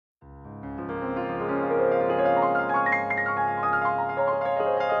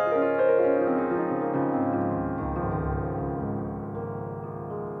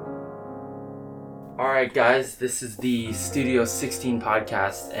right, guys, this is the Studio 16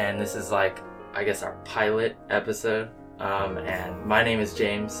 podcast, and this is like, I guess, our pilot episode. And my name is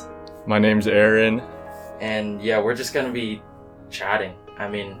James. My name's Aaron. And yeah, we're just gonna be chatting. I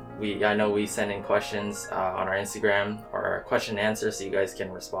mean, I know we send in questions on our Instagram or question and answer, so you guys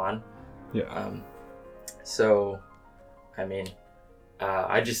can respond. Yeah.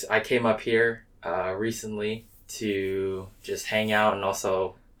 I came up here recently to just hang out and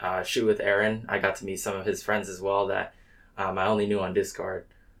also shoot with Aaron. I got to meet some of his friends as well that I only knew on Discord.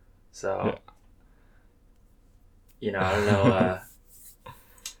 So, I don't know.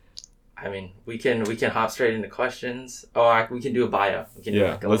 We can hop straight into questions. We can do a bio. We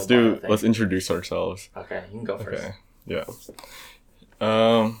can let's introduce ourselves. Okay, you can go first. Okay, yeah.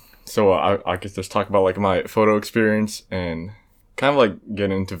 So I could just talk about like my photo experience and kind of like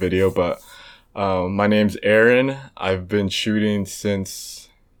get into video, but my name's Aaron. I've been shooting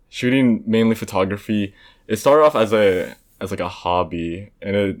mainly photography. It started off as a hobby,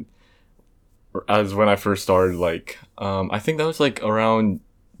 and as when I first started, like I think that was like around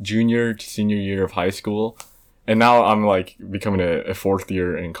junior to senior year of high school, and now I'm like becoming a fourth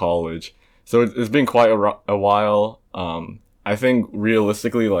year in college. So it's been quite a while. I think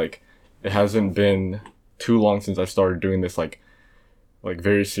realistically, like it hasn't been too long since I started doing this like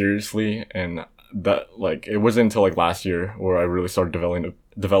very seriously, and that like it wasn't until like last year where I really started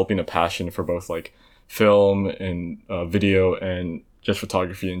developing a passion for both like film and video and just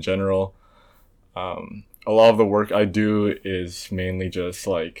photography in general. A lot of the work I do is mainly just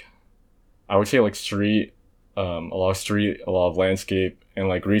like, I would say like street, a lot of landscape, and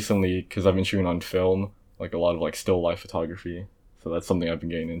like recently, because I've been shooting on film, like a lot of like still life photography. So that's something I've been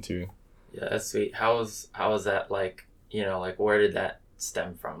getting into. Yeah, that's sweet. How was that, like, like where did that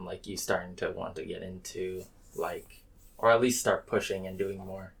stem from? Like you starting to want to get into like, or at least start pushing and doing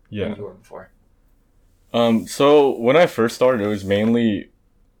more than you were before? So when I first started, it was mainly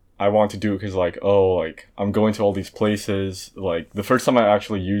I wanted to do it because like, I'm going to all these places. Like the first time I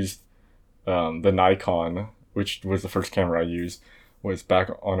actually used the Nikon, which was the first camera I used, was back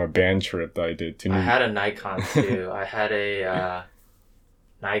on a band trip that I did to New York. I had a Nikon too. I had a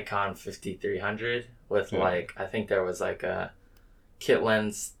Nikon 5300 with like, I think there was like a kit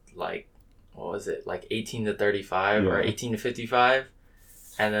lens, like, what was it, like 18 to 35 or 18 to 55,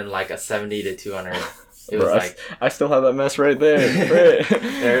 and then like a 70 to 200. It was like, I still have that mess right there. Right.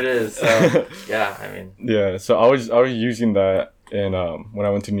 There it is. So yeah, I mean. Yeah, so I was using that in when I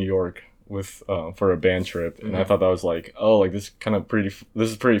went to New York with for a band trip, and I thought that was like, this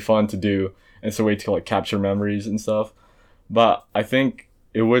is pretty fun to do, and it's a way to like capture memories and stuff. But I think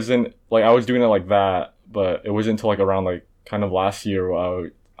it wasn't like I was doing it like that, but it wasn't until like around like kind of last year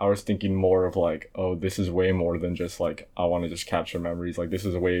where I was thinking more of like, this is way more than just like I want to just capture memories. Like this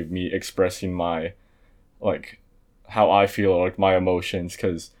is a way of me expressing my like how I feel, like my emotions,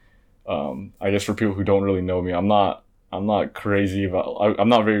 because I guess for people who don't really know me, I'm not crazy about, I'm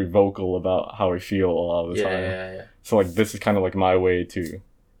not very vocal about how I feel a lot of the time. Yeah. So like this is kind of like my way to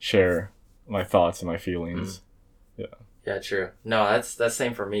share my thoughts and my feelings. Yeah, true. No, that's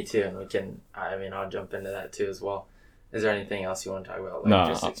same for me too, and I'll jump into that too as well. Is there anything else you want to talk about, like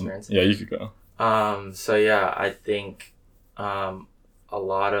just experience? Yeah, you could go. So yeah, I think a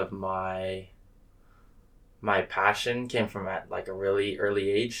lot of my passion came from at like a really early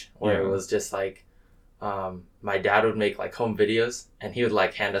age, where it was just like my dad would make like home videos, and he would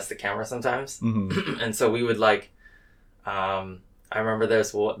like hand us the camera sometimes. And so we would like I remember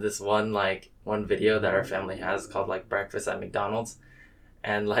there's this one video that our family has called like Breakfast at McDonald's,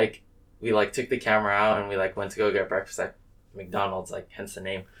 and like we like took the camera out and we like went to go get breakfast at McDonald's, like hence the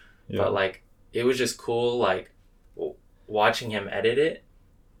name. But like it was just cool like watching him edit it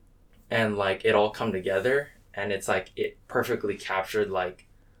and like it all come together, and it's like it perfectly captured like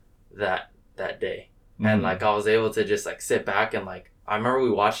that day. And like I was able to just like sit back and like I remember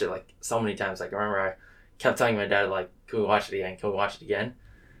we watched it like so many times. Like I remember I kept telling my dad like, can we watch it again?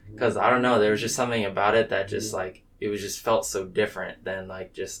 Because I don't know, there was just something about it that just like it was just felt so different than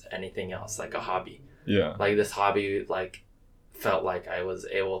like just anything else, like a hobby. Like this hobby like felt like I was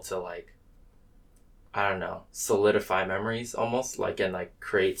able to like, I don't know, solidify memories almost, like, and like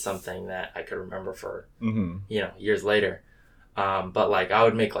create something that I could remember for years later. But like I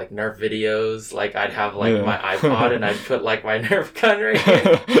would make like Nerf videos, like I'd have like my iPod and I'd put like my Nerf gun right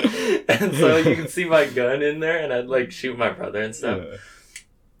here. And so you can see my gun in there, and I'd like shoot my brother and stuff.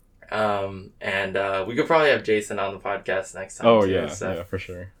 And we could probably have Jason on the podcast next time. Yeah, for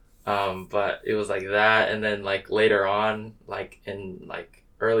sure. But it was like that, and then like later on, like in like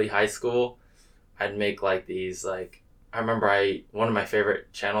early high school, I'd make like these like I remember one of my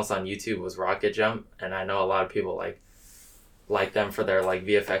favorite channels on YouTube was Rocket Jump, and I know a lot of people like them for their like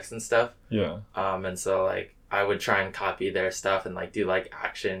VFX and stuff. Yeah. And so like I would try and copy their stuff and like do like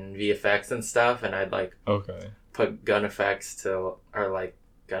action VFX and stuff, and I'd like put gun effects on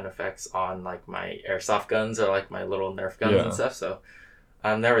like my airsoft guns or like my little Nerf guns and stuff. So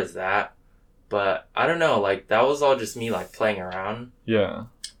there was that. But I don't know, like that was all just me like playing around. Yeah.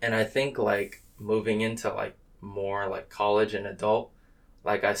 And I think like moving into like more like college and adult,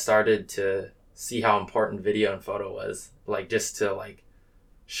 like I started to see how important video and photo was, like just to like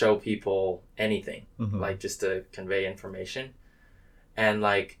show people anything, like just to convey information. And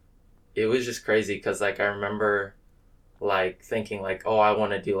like it was just crazy because like I remember like thinking like, oh, I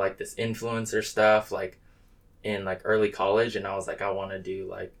want to do like this influencer stuff like in like early college, and I was like, I want to do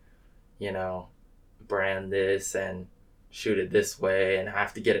like, you know, brand this and shoot it this way and I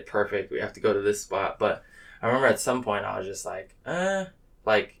have to get it perfect, we have to go to this spot. But I remember at some point I was just like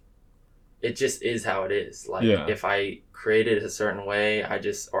like it just is how it is. Like if I create it a certain way, I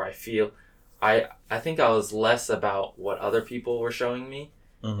think I was less about what other people were showing me,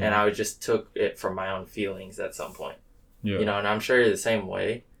 and I just took it from my own feelings at some point. You know, and I'm sure you're the same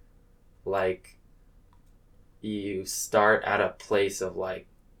way. Like you start at a place of like,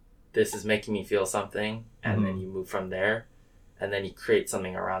 this is making me feel something, and then you move from there, and then you create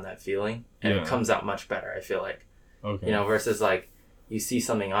something around that feeling, and it comes out much better, I feel like. You know, versus like you see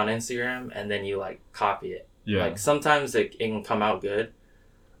something on Instagram and then you like copy it. Like sometimes it can come out good,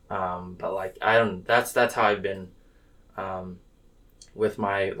 but like that's how I've been with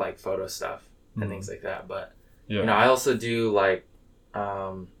my like photo stuff and things like that. But you know, I also do like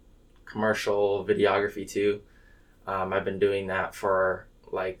commercial videography too. I've been doing that for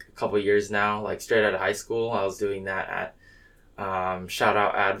like a couple years now, like straight out of high school. I was doing that at shout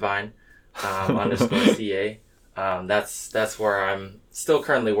out Advine _ CA. That's where I'm still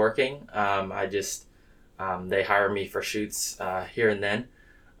currently working. I just they hire me for shoots here and then.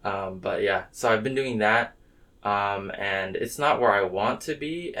 But yeah, so I've been doing that. And it's not where I want to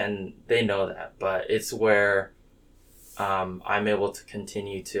be, and they know that, but it's where I'm able to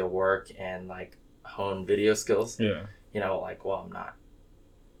continue to work and like hone video skills. You know, like while I'm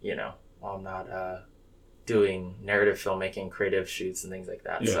not doing narrative filmmaking, creative shoots and things like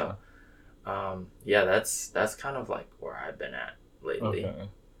that. So that's kind of like where I've been at lately.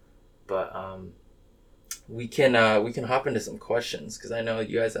 But we can hop into some questions, because I know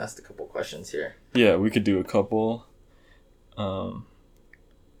you guys asked a couple questions here. Yeah, we could do a couple.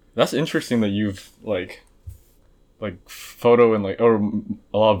 That's interesting that you've like photo and like, or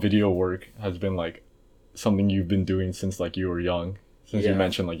a lot of video work has been like something you've been doing since like you were young. Since you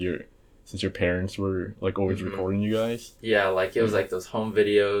mentioned like since your parents were like always recording you guys. Yeah, like it was like those home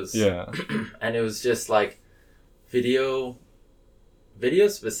videos. And it was just like video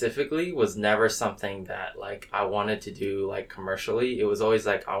specifically was never something that like I wanted to do like commercially. It was always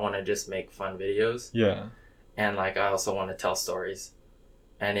like I want to just make fun videos. And like I also want to tell stories.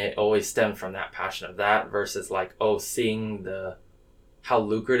 And it always stemmed from that passion of that versus like, seeing how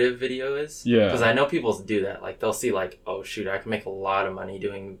lucrative video is. Because I know people do that. Like they'll see like, oh shoot, I can make a lot of money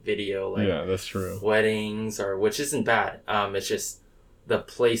doing video, like that's true. Weddings, or which isn't bad. It's just the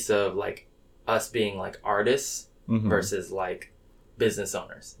place of like us being like artists versus like business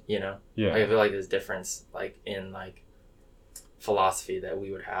owners, you know? Like, I feel like there's difference like in like philosophy that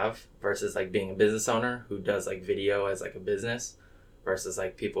we would have versus like being a business owner who does like video as like a business versus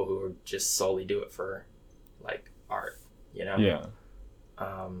like people who are just solely do it for like art, you know?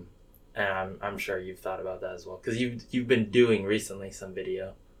 And I'm sure you've thought about that as well, because you've been doing recently some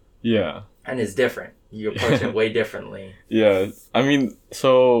video. And it's different. You approach it way differently. I mean,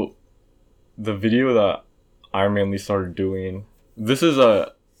 so the video that I mainly started doing, this is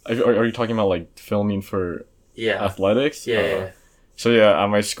are you talking about like filming for athletics? So at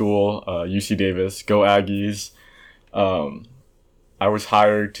my school, UC Davis, go Aggies, I was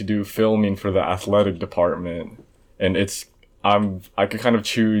hired to do filming for the athletic department, and I could kind of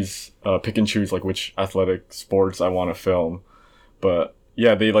pick and choose like which athletic sports I want to film, but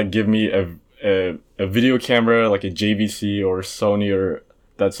they like give me a video camera, like a JVC or Sony, or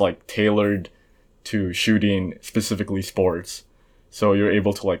that's like tailored to shooting specifically sports. So you're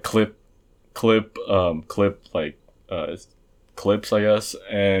able to like clip like clips, I guess,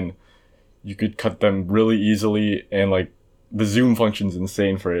 and you could cut them really easily, and like the zoom function's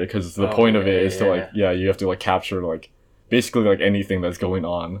insane for it, because the point of it is to like you have to like capture like basically like anything that's going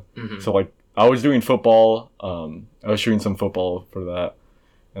on. So like I was doing football, I was shooting some football for that,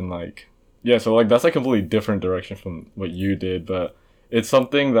 and like so like that's like a completely different direction from what you did, but it's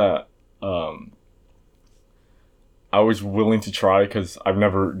something that I was willing to try because I've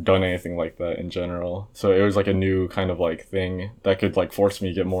never done anything like that in general. So it was like a new kind of like thing that could like force me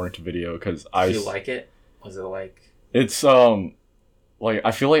to get more into video because Did you like it? Was it like... It's like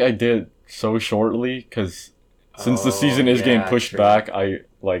I feel like I did so shortly because since the season is getting pushed back,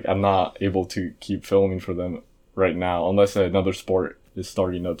 I'm not able to keep filming for them right now unless another sport is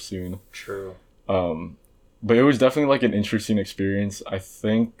starting up soon. True. But it was definitely like an interesting experience. I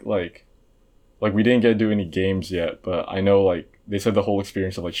think like we didn't get to do any games yet, but I know like they said the whole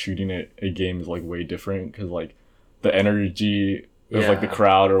experience of like shooting a game is like way different because like the energy of like the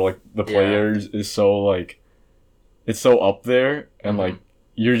crowd or like the players is so like it's so up there and like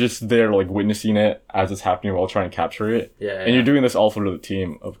you're just there like witnessing it as it's happening while trying to capture it. And you're doing this all for the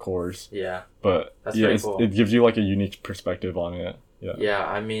team, of course. Yeah. But that's pretty cool. It gives you like a unique perspective on it. Yeah. Yeah,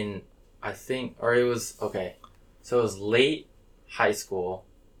 I mean, I think, or it was, okay, so it was late high school.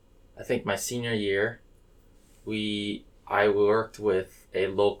 I think my senior year, I worked with a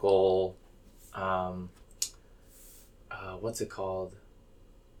local, what's it called?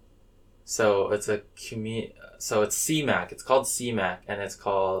 So it's so it's CMAC. It's called CMAC, and it's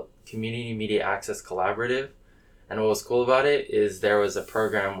called Community Media Access Collaborative. And what was cool about it is there was a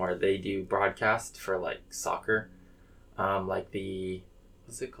program where they do broadcast for like soccer, like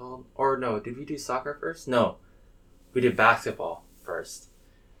what's it called? Or no, did we do soccer first? No, we did basketball first,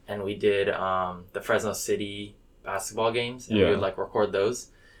 and we did the Fresno City basketball games, and we would like record those.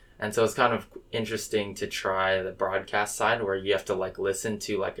 And so it's kind of interesting to try the broadcast side where you have to like listen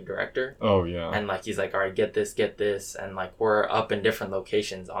to like a director. Oh yeah. And like he's like, all right, get this, and like we're up in different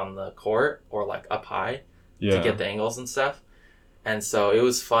locations on the court or like up high to get the angles and stuff. And so it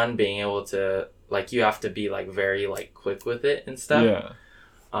was fun being able to like you have to be like very like quick with it and stuff. Yeah.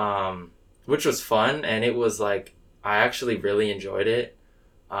 Which was fun, and it was like I actually really enjoyed it.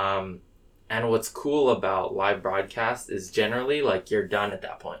 And what's cool about live broadcast is generally like you're done at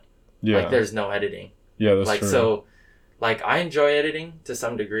that point. Yeah. Like there's no editing. Yeah, that's like, true. So like I enjoy editing to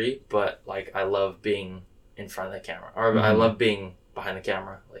some degree, but like I love being in front of the camera. Or I love being behind the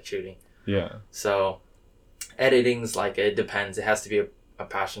camera, like shooting. Yeah. So editing's like it depends. It has to be a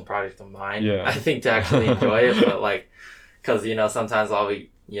passion project of mine. Yeah. I think to actually enjoy it, but like because sometimes I'll be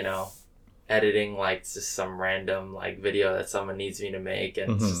editing like just some random like video that someone needs me to make,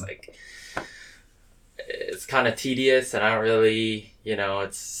 and it's just like it's kind of tedious, and I don't really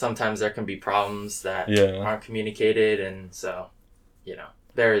it's sometimes there can be problems that aren't communicated, and so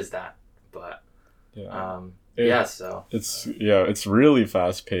there is that, but so it's really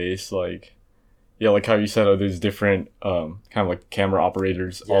fast paced, like like how you said, there's different kind of like camera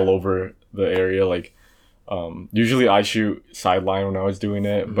operators all over the area, like usually I shoot sideline when I was doing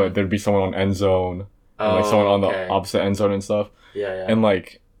it, but there'd be someone on end zone and like someone on the opposite end zone and stuff. And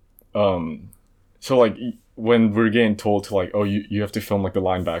like so like when we're getting told to like, oh, you have to film like the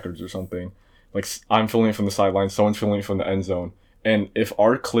linebackers or something, like I'm filming from the sideline, someone's filming from the end zone, and if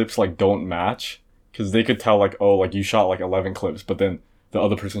our clips like don't match, because they could tell like, oh, like you shot like 11 clips, but then the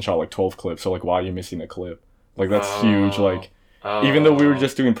other person shot like 12 clips, so like why are you missing a clip? Like that's huge. Like even though we were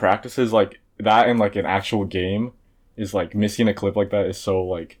just doing practices, like that in like an actual game is like missing a clip like that is so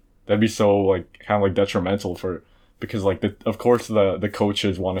like that'd be so like kind of like detrimental because like of course the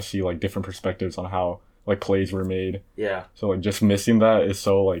coaches want to see like different perspectives on how like plays were made. Yeah. So like just missing that is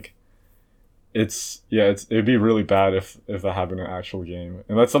so like it'd be really bad if that happened in an actual game,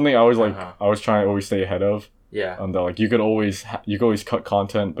 and that's something I was like I was trying to always stay ahead of. Yeah. That like you could always cut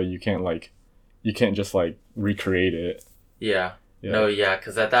content, but you can't just like recreate it. Yeah. No,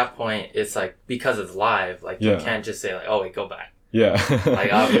 because at that point it's like because it's live, like you can't just say like, oh wait, go back. Yeah.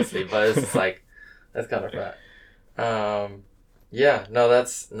 Like obviously, but it's just like that's kind of fat.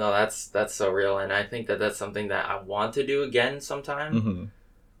 That's so real, and I think that's something that I want to do again sometime,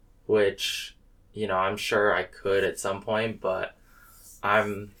 which I'm sure I could at some point, but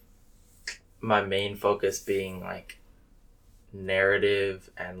my main focus being like narrative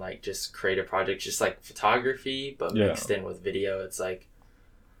and like just creative projects, just like photography but mixed in with video. It's like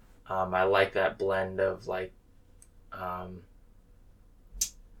I like that blend of like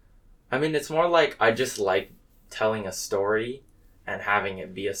it's more like I just like telling a story and having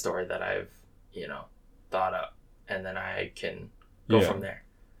it be a story that I've thought up, and then I can go from there.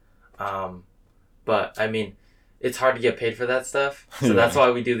 But it's hard to get paid for that stuff, so that's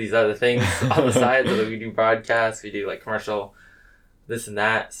why we do these other things on the side. So we do broadcasts, we do like commercial this and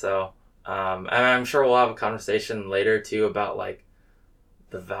that. So and I'm sure we'll have a conversation later too about like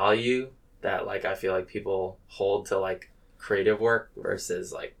the value that like I feel like people hold to like creative work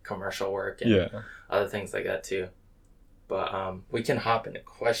versus like commercial work and other things like that too. But we can hop into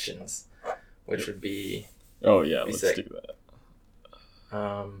questions, which would be Oh yeah, let's do that.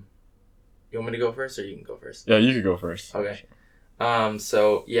 You want me to go first, or you can go first? Yeah, you could go first. Okay.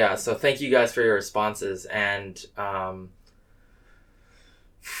 So thank you guys for your responses, and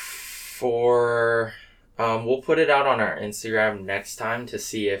we'll put it out on our Instagram next time to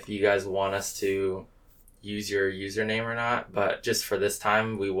see if you guys want us to use your username or not. But just for this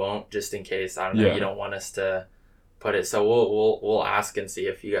time, we won't, just in case, I don't know, you don't want us to put it. So we'll ask and see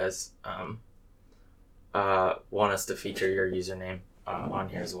if you guys want us to feature your username on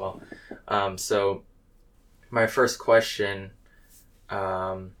here as well. So my first question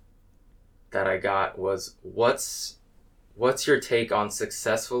that I got was, what's your take on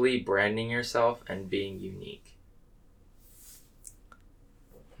successfully branding yourself and being unique?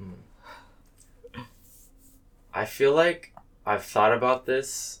 I feel like I've thought about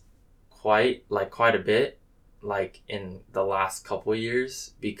this quite a bit, like in the last couple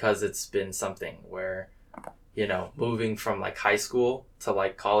years, because it's been something where, you know, moving from like high school to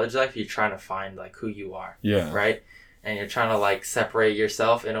like college life, you're trying to find like who you are. Yeah. Right? And you're trying to like separate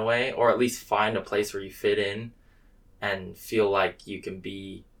yourself in a way, or at least find a place where you fit in and feel like you can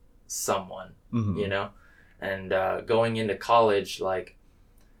be someone, you know? And going into college, like,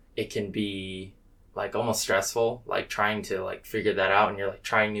 it can be like almost stressful, like trying to like figure that out, and you're like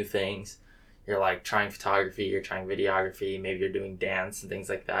trying new things. You're like trying photography, you're trying videography, maybe you're doing dance and things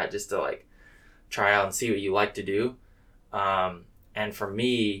like that, just to like try out and see what you like to do. And for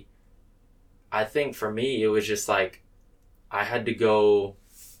me, I think for me, it was just like, I had to go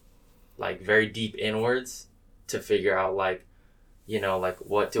like very deep inwards to figure out like, you know, like,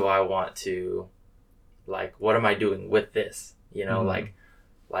 what do I want to, like, what am I doing with this? You know, like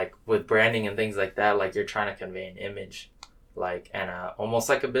with branding and things like that, like, you're trying to convey an image, like, and almost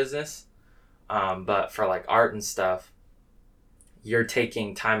like a business. But for like art and stuff, you're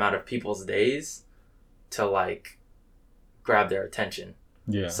taking time out of people's days to like grab their attention.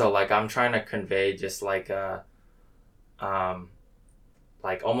 Yeah. So like, I'm trying to convey just like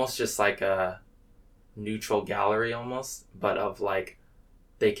like almost just like a neutral gallery almost, but of like,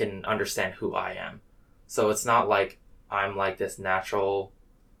 they can understand who I am. So it's not like I'm like this natural,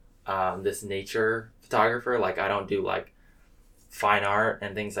 this nature photographer. Like, I don't do like fine art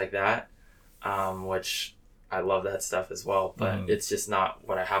and things like that, which I love that stuff as well, but it's just not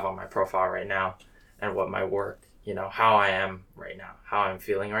what I have on my profile right now, and what my work, you know, how I am right now, how I'm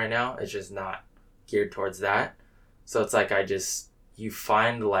feeling right now, is just not geared towards that. So it's like, you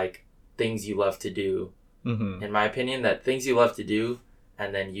find like things you love to do, in my opinion, that things you love to do,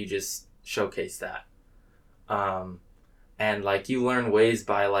 and then you just showcase that. And like, you learn ways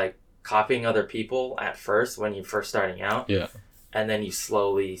by like copying other people at first when you're first starting out. Yeah. And then you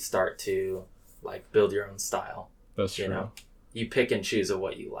slowly start to like build your own style. That's true. You know, you pick and choose of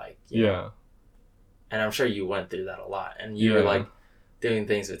what you like. You know? And I'm sure you went through that a lot, and you were like doing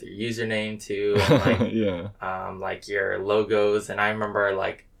things with your username too, and like, like your logos. And I remember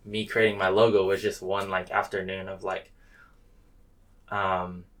like me creating my logo was just one like afternoon of like,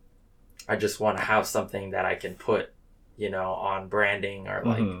 I just want to have something that I can put, you know, on branding, or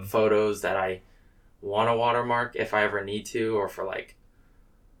like photos that I want to watermark if I ever need to, or for like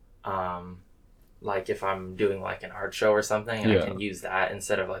if I'm doing like an art show or something, and I can use that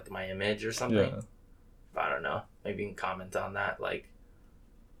instead of like my image or something. But I don't know, maybe you can comment on that, like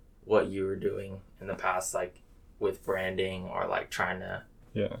what you were doing in the past, like with branding, or like trying to.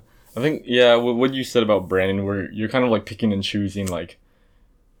 I think what you said about branding, where you're kind of like picking and choosing, like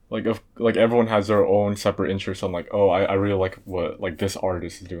if like everyone has their own separate interests on like, oh, I really like what like this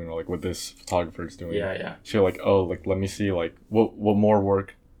artist is doing, or like what this photographer is doing. So you're like, oh, like let me see like what more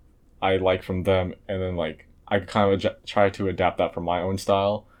work I like from them, and then like I kind of try to adapt that for my own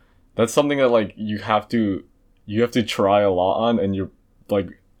style. That's something that like you have to try a lot on, and you're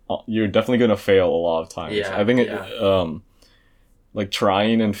definitely gonna fail a lot of times. I think like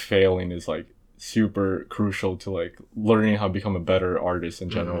trying and failing is like super crucial to like learning how to become a better artist in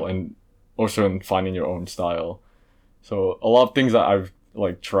general, and also in finding your own style. So a lot of things that I've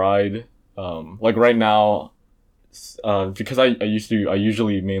like tried, like right now, because I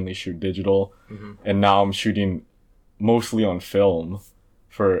usually mainly shoot digital, and now I'm shooting mostly on film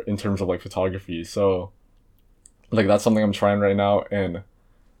in terms of like photography. So like that's something I'm trying right now, and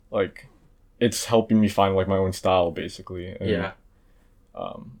like it's helping me find like my own style basically. And,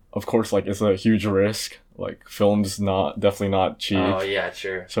 of course, like it's a huge risk. Like film's definitely not cheap. Oh yeah,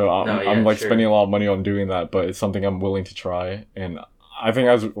 sure. So I'm like spending a lot of money on doing that, but it's something I'm willing to try, and I think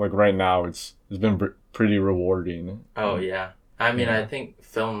as like right now it's been pretty rewarding. Oh yeah, I mean I think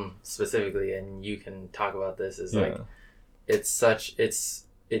film specifically, and you can talk about this, is like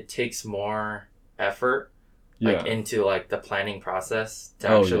it takes more effort like into like the planning process to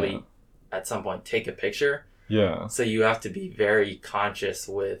actually at some point take a picture. Yeah. So you have to be very conscious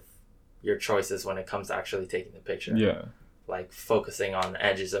with your choices when it comes to actually taking the picture. Yeah. Like focusing on the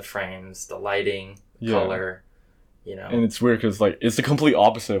edges of frames, the lighting, color, you know. And it's weird because like it's the complete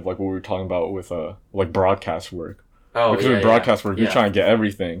opposite of like what we were talking about with like broadcast work. Oh, because with broadcast work, you're trying to get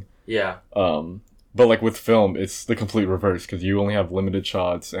everything. Yeah. But like with film, it's the complete reverse because you only have limited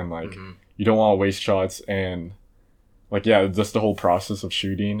shots and like you don't want to waste shots and like just the whole process of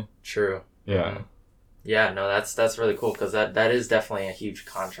shooting. True. Yeah. Mm-hmm. Yeah. No, that's really cool because that is definitely a huge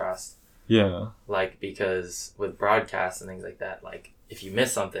contrast. Yeah. Like because with broadcasts and things like that, like if you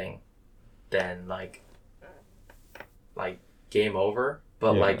miss something, then like game over.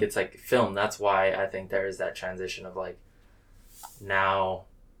 But like it's like film. That's why I think there is that transition of like now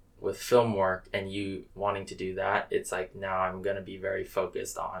with film work and you wanting to do that, it's like now I'm gonna be very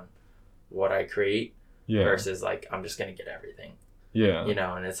focused on what I create versus like I'm just gonna get everything. Yeah. You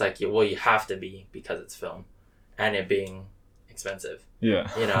know, and it's like well you have to be because it's film and it being expensive. Yeah.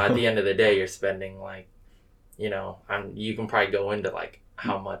 You know, at the end of the day you're spending like, you know, you can probably go into like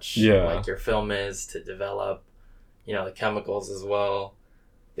how much like your film is to develop, you know, the chemicals as well,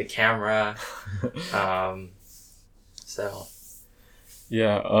 the camera. So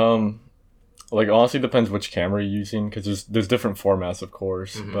like honestly depends which camera you're using because there's different formats of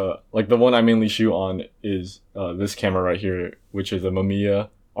course, but like the one I mainly shoot on is this camera right here, which is a Mamiya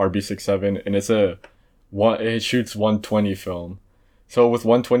RB67, and it shoots 120 film. So with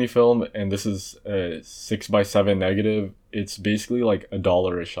 120 film, and this is a 6x7 negative, it's basically like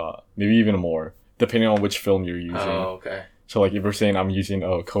 $1 a shot, maybe even more, depending on which film you're using. Oh, okay. So like if we're saying I'm using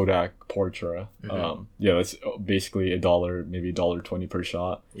a Kodak Portra, that's basically $1, maybe $1.20 per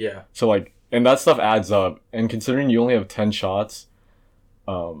shot. Yeah. So like, and that stuff adds up. And considering you only have 10 shots,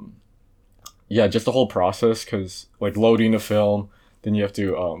 just the whole process, because like loading the film, then you have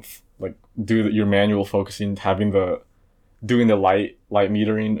to like do your manual focusing, doing the light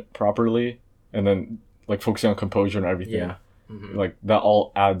metering properly, and then like focusing on composure and everything. Yeah. Like that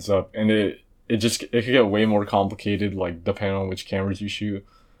all adds up, and it could get way more complicated, like depending on which cameras you shoot.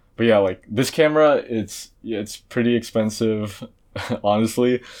 But yeah, like this camera, it's pretty expensive,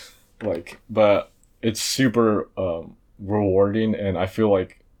 honestly. Like, but it's super rewarding, and I feel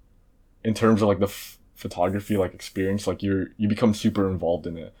like in terms of like the photography like experience, like you become super involved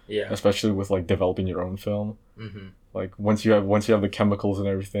in it. Yeah. Especially with like developing your own film. Like once you have the chemicals and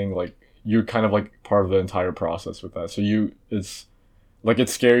everything, like you're kind of like part of the entire process with that. So it's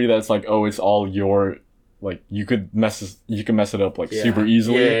scary that it's like, oh, it's all your, like you could mess it up like super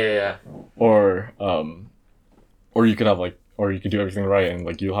easily. Yeah. Or you could have like, or you could do everything right and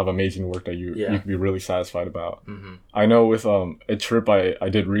like you'll have amazing work that you could be really satisfied about. I know with a trip I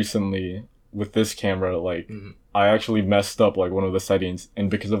did recently with this camera, like I actually messed up like one of the settings, and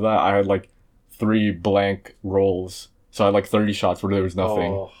because of that I had like 3 blank rolls. So I had like 30 shots where there was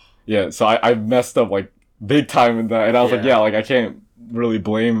nothing. Oh. Yeah, so I messed up like big time in that, and I was like, like I can't really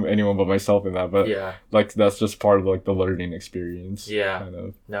blame anyone but myself in that, but like that's just part of like the learning experience. Kind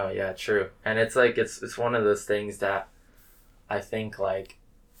of. No, yeah, true. And it's like it's one of those things that I think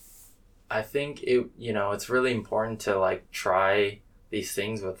it, you know, it's really important to like try these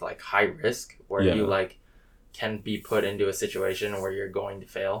things with like high risk where you like can be put into a situation where you're going to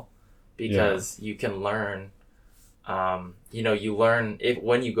fail, because you can learn. You know, you learn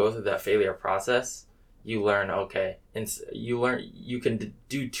when you go through that failure process, you learn, okay, and you can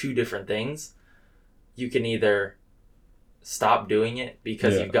do 2 different things. You can either stop doing it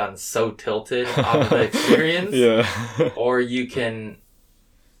because you've gotten so tilted off of the experience, or you can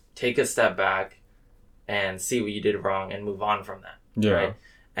take a step back and see what you did wrong and move on from that. Right?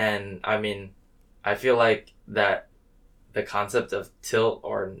 And I mean, I feel like that the concept of tilt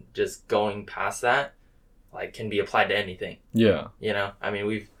or just going past that like can be applied to anything. You know, I mean,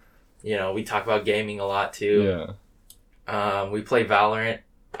 we talk about gaming a lot too. We play Valorant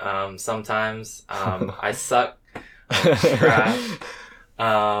sometimes. I suck. I'm trash.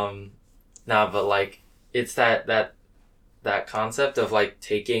 But like it's that concept of like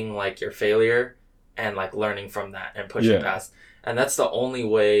taking like your failure and like learning from that and pushing past. And that's the only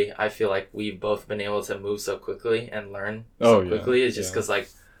way I feel like we've both been able to move so quickly and learn so quickly is just because like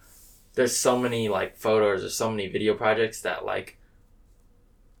there's so many like photos or so many video projects that like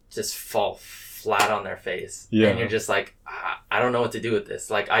just fall flat on their face. And you're just like, I don't know what to do with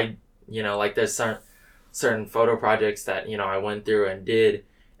this. Like like there's certain photo projects that, you know, I went through and did,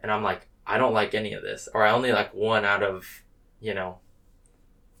 and I'm like, I don't like any of this. Or I only like 1 out of, you know,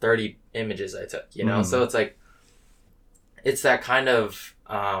 30 images I took, you know? So it's like, it's that kind of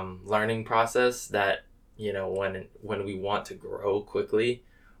learning process that you know, when we want to grow quickly,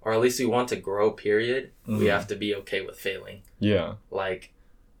 or at least we want to grow, period, we have to be okay with failing. Yeah. Like,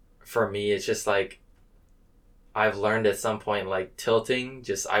 for me, it's just like, I've learned at some point, like, tilting,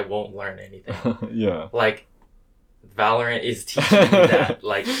 just, I won't learn anything. Yeah. Like, Valorant is teaching me that.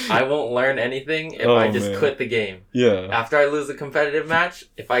 Like, I won't learn anything if I just quit the game. Yeah. After I lose a competitive match,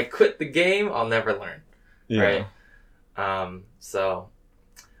 if I quit the game, I'll never learn. Yeah. Right? So,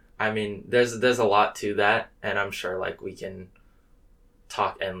 I mean, there's a lot to that, and I'm sure, like, we can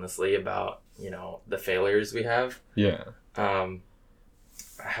talk endlessly about, you know, the failures we have. Yeah.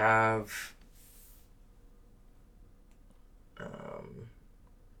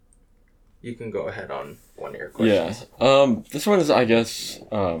 You can go ahead on one of your questions. Yeah. This one is, I guess,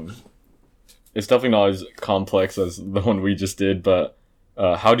 it's definitely not as complex as the one we just did, but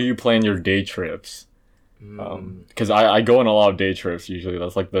how do you plan your day trips? Because I go on a lot of day trips usually.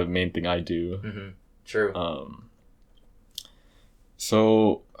 That's like the main thing I do. Mm-hmm. True.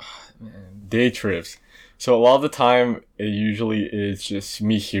 So, man, day trips. So a lot of the time, it usually is just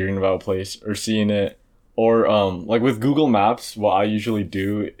me hearing about a place or seeing it. Or, like with Google Maps, what I usually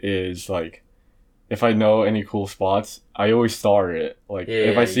do is, like, if I know any cool spots, I always star it. Like,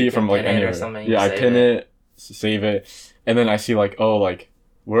 if I see it from, like, anywhere. Yeah, I pin it, save it, and then I see, like, oh, like,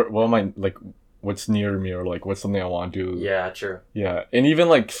 what am I, like, what's near me, or, like, what's something I want to do. Yeah, true. Yeah, and even,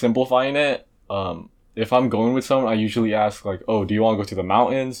 like, simplifying it, if I'm going with someone, I usually ask, like, oh, do you want to go to the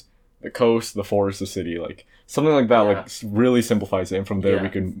mountains, the coast, the forest, the city? Like, something like that, like, really simplifies it, and from there we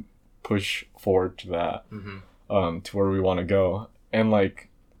can push forward to that, to where we want to go. And, like,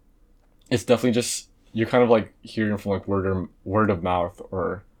 it's definitely just, you're kind of, like, hearing from, like, word of mouth,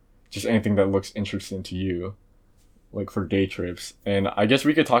 or just anything that looks interesting to you, like, for day trips. And I guess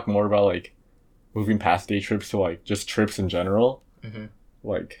we could talk more about, like, moving past day trips to, like, just trips in general.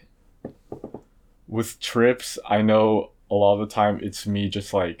 Like, with trips, I know a lot of the time it's me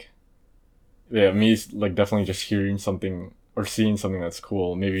just, like, me, like, definitely just hearing something or seeing something that's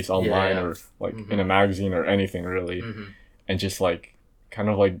cool. Maybe it's online or, like, in a magazine or anything, really. And just, like, kind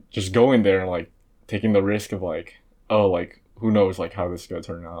of, like, just going there and, like, taking the risk of, like, oh, like, who knows, like, how this is going to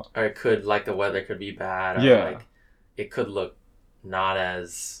turn out. Or it could, like, the weather could be bad. Or, like, it could look not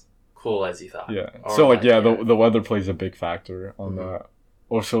as cool as you thought. Yeah. Or, so, like, the weather plays a big factor on that.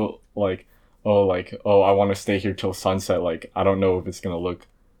 Also, like, oh, I want to stay here till sunset. Like, I don't know if it's going to look,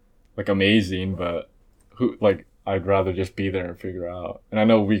 like, amazing, but I'd rather just be there and figure out. And I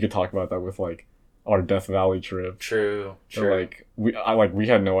know we could talk about that with, like, our Death Valley trip. True. So, like, we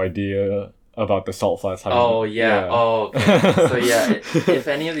had no idea about the Salt Flats. Oh, yeah. Oh, okay. So, yeah, if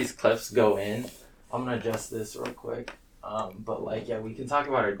any of these clips go in, I'm going to adjust this real quick. But, like, yeah, we can talk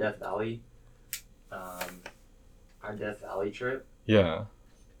about our Death Valley trip. Yeah.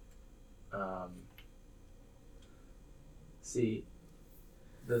 See,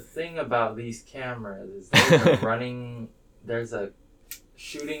 the thing about these cameras is there's a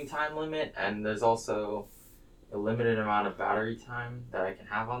shooting time limit, and there's also a limited amount of battery time that I can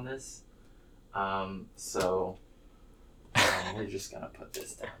have on this. So we're just gonna put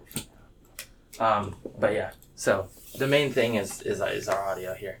this down for now. But yeah, so the main thing is our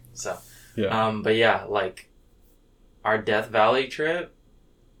audio here. So yeah. But yeah, like, our Death Valley trip,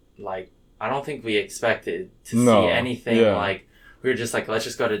 like, I don't think we expected to see anything. Like, we were just like, let's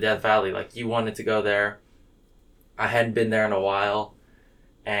just go to Death Valley. Like, you wanted to go there. I hadn't been there in a while.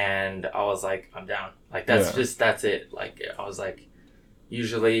 And I was like, I'm down. Like, that's it. Like, I was like,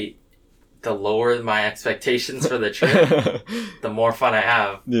 usually the lower my expectations for the trip, the more fun I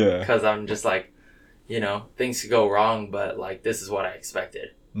have. Yeah. Because I'm just like, you know, things could go wrong, but, like, this is what I expected,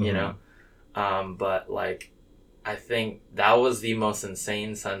 you know? But, like, I think that was the most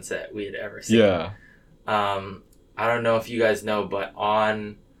insane sunset we had ever seen. Yeah. I don't know if you guys know, but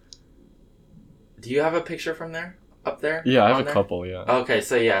do you have a picture from there? Up there? Yeah, I have a couple, yeah. Okay,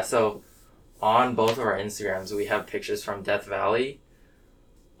 so yeah, so on both of our Instagrams, we have pictures from Death Valley.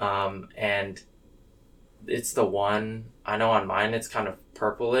 And it's the one, I know on mine it's kind of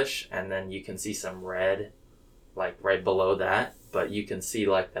purplish, and then you can see some red, like, right below that. But you can see,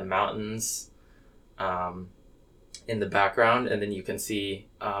 like, the mountains in the background, and then you can see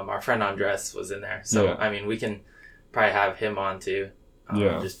our friend Andres was in there. So, I mean, we can probably have him on too.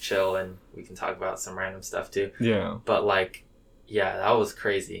 Just chill, and we can talk about some random stuff too. Yeah. But, like, yeah, that was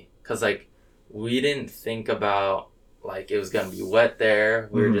crazy. Because, like, we didn't think about, like, it was going to be wet there.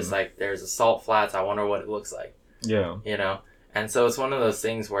 We were just like, there's a salt flats. I wonder what it looks like. Yeah. You know? And so it's one of those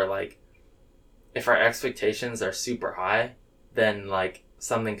things where, like, if our expectations are super high, then, like,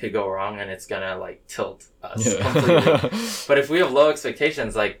 something could go wrong and it's going to, like, tilt us completely. But if we have low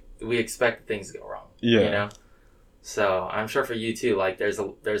expectations, like, we expect things to go wrong. Yeah. You know? So I'm sure for you too, like there's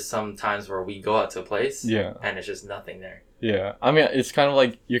some times where we go out to a place and it's just nothing there. Yeah. I mean, it's kind of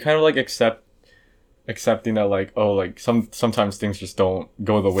like, you're kind of like accepting that, like, oh, like sometimes things just don't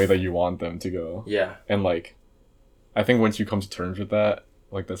go the way that you want them to go. Yeah. And like, I think once you come to terms with that,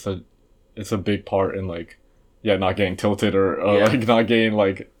 like it's a big part in like, not getting tilted or like not getting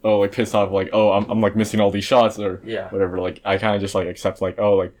like, like pissed off, like, I'm like missing all these shots or whatever. Like I kind of just like accept like,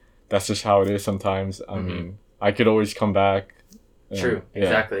 like that's just how it is sometimes. I mean, I could always come back. True.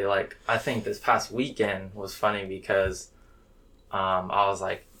 Exactly. Like I think this past weekend was funny because I was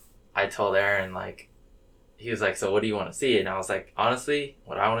like, I told Aaron, like, he was like, so what do you want to see? And I was like, honestly,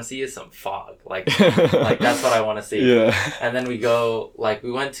 what I want to see is some fog. Like that's what I want to see. Yeah. And then we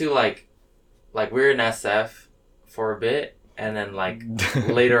went to like we were in SF for a bit. And then like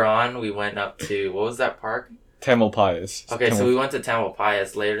later on, we went up to, what was that park? Tamalpais. Okay. So we went to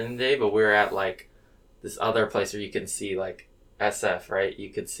Tamalpais later in the day, but we were at like this other place where you can see like SF, right? You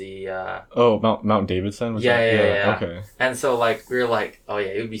could see Mount Davidson. Yeah. Okay. And so like we were like, oh yeah,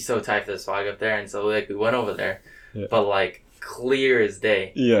 it would be so tight for this fog up there, and so like we went over there, but like clear as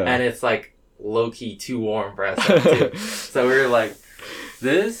day. Yeah. And it's like low key too warm for SF too. So we were like,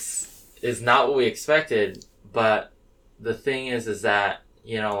 this is not what we expected. But the thing is that,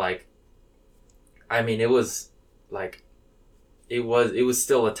 you know, like, I mean, it was like, it was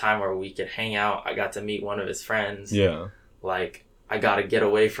still a time where we could hang out. I got to meet one of his friends. Yeah. Like, I got to get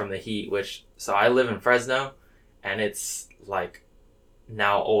away from the heat, so I live in Fresno, and it's, like,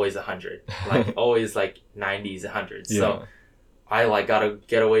 now always 100. Like, always, like, 90s, 100s. Yeah. So, I, like, got to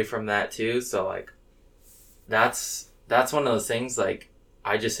get away from that, too. So, like, that's one of those things, like,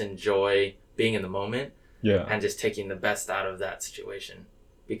 I just enjoy being in the moment. Yeah. And just taking the best out of that situation.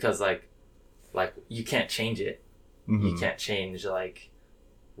 Because, like, you can't change it. Mm-hmm. You can't change, like,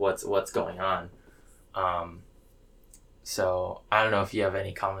 what's going on. So I don't know if you have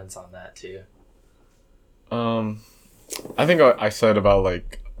any comments on that too. I think I said about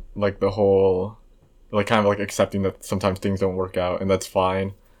like the whole, like, kind of like accepting that sometimes things don't work out, and that's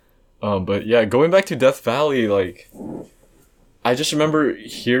fine. But yeah, going back to Death Valley, like, I just remember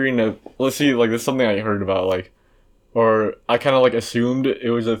hearing let's see, like, this is something I heard about, like, or I kind of like assumed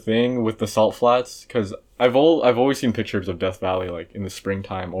it was a thing with the salt flats, because I've always seen pictures of Death Valley like in the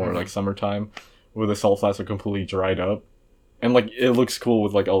springtime or like summertime, where the salt flats are completely dried up, and like it looks cool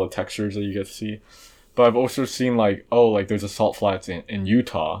with like all the textures that you get to see. But I've also seen like, there's a salt flats in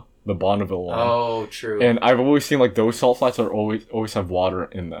Utah, the Bonneville one. Oh, true. And I've always seen like those salt flats are always have water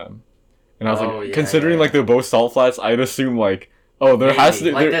in them. And I was like, considering like they're both salt flats, I'd assume like, there has to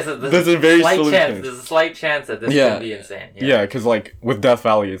be, like, there's a very slight chance. There's a slight chance that this could be insane. Yeah, because like with Death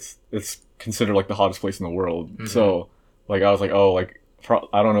Valley, it's considered like the hottest place in the world. Mm-hmm. So like I was like,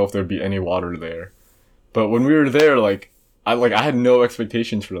 I don't know if there'd be any water there. But when we were there, like I had no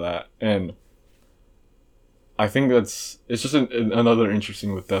expectations for that, and I think it's just another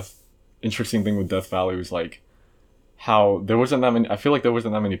interesting thing with Death Valley was like how there wasn't that many. I feel like there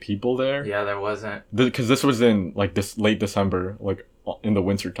wasn't that many people there. Yeah, there wasn't. Because this was in like this late December, like in the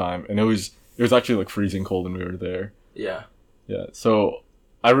winter time, and it was actually like freezing cold when we were there. Yeah. Yeah. So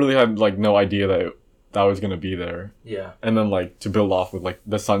I really had like no idea that was gonna be there. Yeah. And then like to build off with like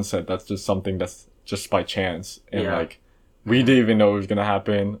the sunset, that's just something that's just by chance, and like we didn't even know it was gonna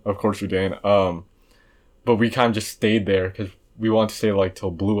happen. Of course we didn't. But we kind of just stayed there because we wanted to stay like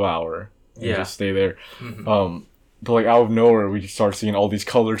till blue hour and just stay there. Mm-hmm. But like out of nowhere, we just started seeing all these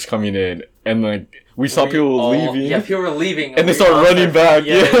colors coming in, and like we saw people leaving. Yeah, people were leaving, and they started running back.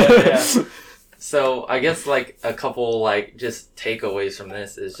 Yeah. So I guess like a couple like just takeaways from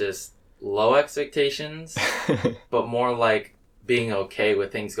this is just low expectations, but more like being okay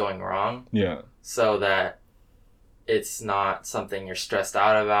with things going wrong. Yeah. So that it's not something you're stressed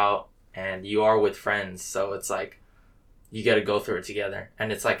out about, and you are with friends, so it's like you got to go through it together,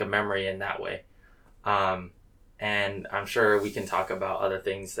 and it's like a memory in that way. And I'm sure we can talk about other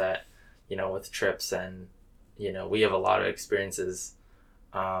things that, you know, with trips, and, you know, we have a lot of experiences,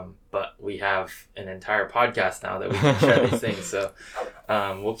 but we have an entire podcast now that we can share these things. So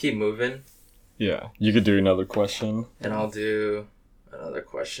we'll keep moving. Yeah. You could do another question. And I'll do another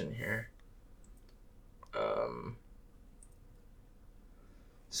question here.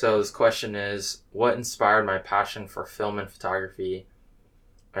 So this question is, what inspired my passion for film and photography,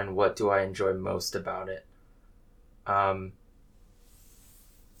 and what do I enjoy most about it?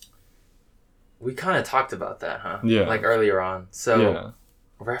 We kind of talked about that, huh? Yeah. Like earlier on. So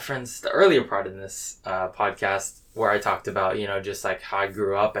reference the earlier part in this podcast where I talked about, you know, just like how I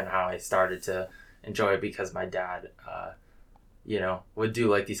grew up and how I started to enjoy it because my dad would do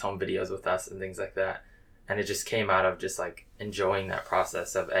like these home videos with us and things like that. And it just came out of just like enjoying that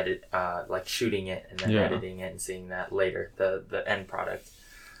process of like shooting it and then editing it and seeing that later, the end product.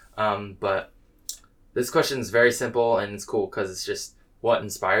 But this question is very simple and it's cool because it's just what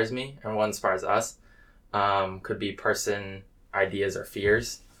inspires me and what inspires us. Could be person, ideas, or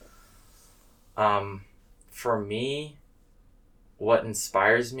fears. For me, what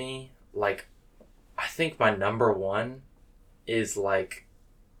inspires me, like, I think my number one is like,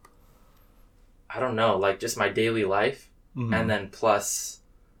 I don't know, like just my daily life. And then plus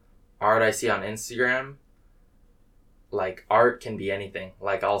art I see on Instagram. Like art can be anything.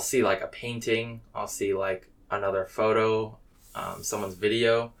 Like I'll see like a painting, I'll see like another photo, someone's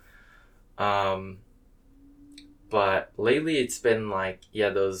video. But lately it's been like,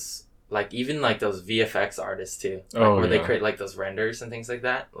 those, like even like those VFX artists too. Like where they create like those renders and things like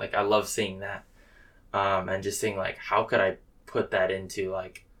that. Like I love seeing that. And just seeing like, how could I put that into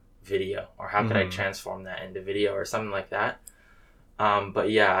like video, or how could I transform that into video or something like that. But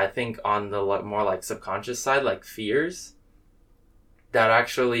yeah, I think on the more like subconscious side, like fears, that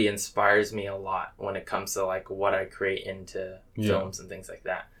actually inspires me a lot when it comes to like what I create into films and things like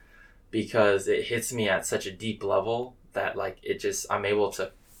that, because it hits me at such a deep level that like I'm able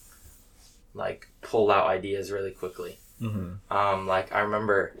to like pull out ideas really quickly. Like I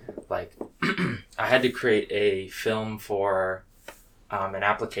remember like I had to create a film for an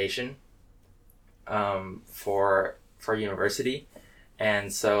application for university,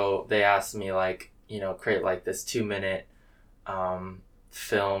 and so they asked me like create like this 2-minute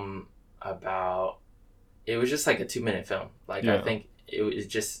film about, it was just like a 2-minute film, like I think it was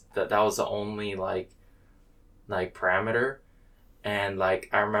just that was the only like parameter. And like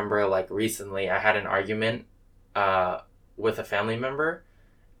I remember like recently I had an argument with a family member,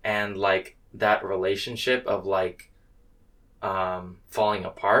 and like that relationship of like falling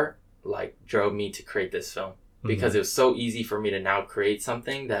apart like drove me to create this film, because it was so easy for me to now create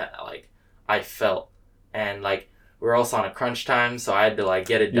something that like I felt, and like we're also on a crunch time, so I had to like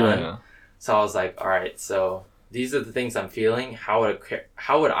get it done. So I was like, all right, so these are the things I'm feeling, how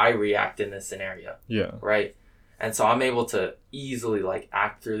would I react in this scenario, right? And so I'm able to easily like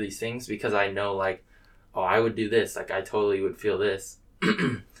act through these things because I know like, oh, I would do this, like I totally would feel this.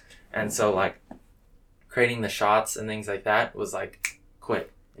 And so like creating the shots and things like that was like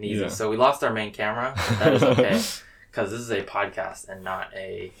quick and easy. So we lost our main camera. That is okay, because this is a podcast and not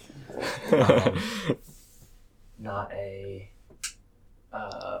a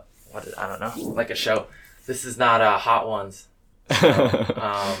I don't know, like a show. This is not Hot Ones.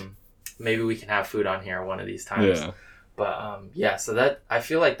 So, maybe we can have food on here one of these times. But so that, I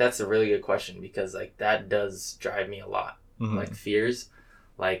feel like that's a really good question, because like that does drive me a lot. Like fears,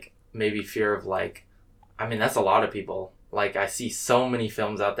 like maybe fear of like, I mean, that's a lot of people. Like I see so many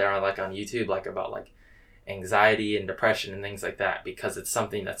films out there like on YouTube, like about like anxiety and depression and things like that, because it's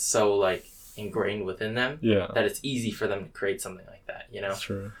something that's so like ingrained within them that it's easy for them to create something like that, That's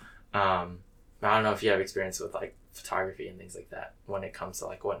true. I don't know if you have experience with like photography and things like that when it comes to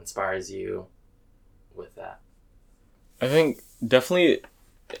like what inspires you with that. I think definitely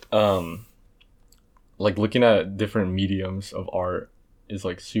like looking at different mediums of art is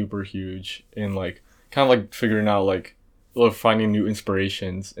like super huge in like kind of like figuring out like finding new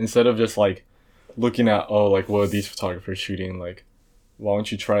inspirations, instead of just like looking at like what are these photographers shooting, like why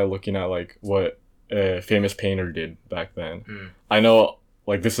don't you try looking at like what a famous painter did back then. I know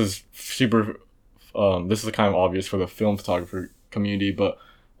like this is super this is kind of obvious for the film photographer community, but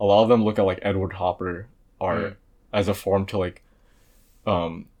a lot of them look at like Edward Hopper art as a form to like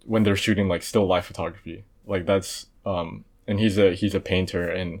when they're shooting like still life photography, like that's and he's a painter,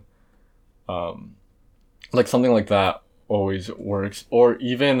 and like something like that always works. Or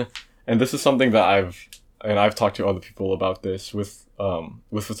even, and this is something that I've talked to other people about this with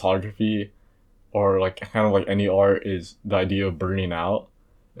photography, or like kind of like any art, is the idea of burning out,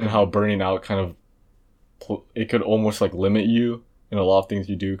 and how burning out kind of it could almost like limit you in a lot of things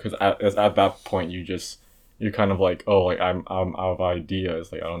you do, because at that point you're kind of like, oh, like I'm out of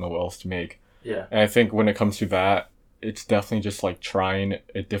ideas, like I don't know what else to make. And I think when it comes to that, it's definitely just like trying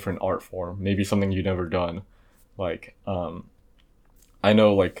a different art form, maybe something you've never done. Like I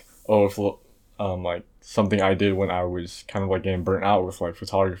know like like something I did when I was kind of like getting burnt out with like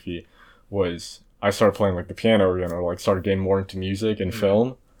photography was I started playing like the piano again, or like started getting more into music and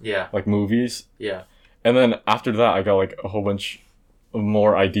film, like movies. And then after that I got like a whole bunch of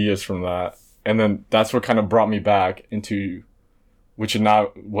more ideas from that, and then that's what kind of brought me back into, which is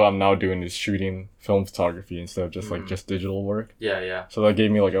now what I'm now doing, is shooting film photography instead of just like just digital work. So that gave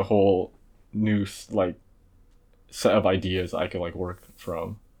me like a whole new like set of ideas I could like work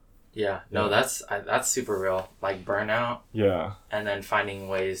from. Yeah, no, that's super real. Like burnout. Yeah. And then finding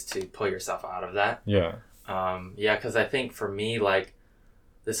ways to pull yourself out of that. Yeah. Yeah, because I think for me, like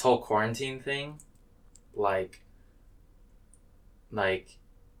this whole quarantine thing, like I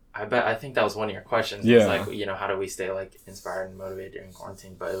think that was one of your questions. Yeah. It was like, you know, how do we stay like inspired and motivated during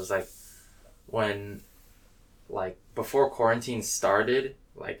quarantine? But it was like when, like before quarantine started,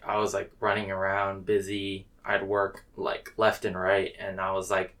 like I was like running around busy. I'd work like left and right, and I was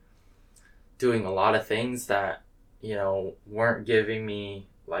like doing a lot of things that, you know, weren't giving me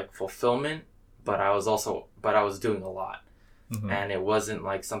like fulfillment, but I was doing a lot. Mm-hmm. And it wasn't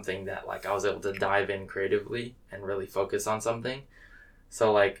like something that like I was able to dive in creatively and really focus on something.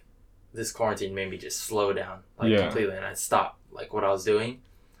 So like this quarantine made me just slow down like completely, and I stopped like what I was doing.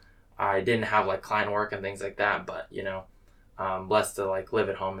 I didn't have like client work and things like that, but you know, blessed to like live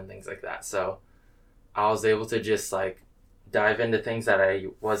at home and things like that. So I was able to just like dive into things that I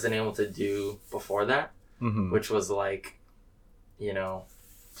wasn't able to do before that, mm-hmm. which was like, you know,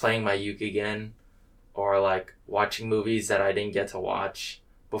 playing my uke again, or like watching movies that I didn't get to watch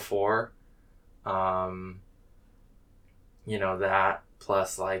before. You know, that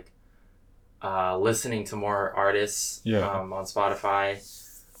plus like listening to more artists on Spotify,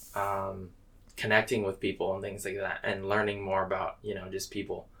 connecting with people and things like that, and learning more about, you know, just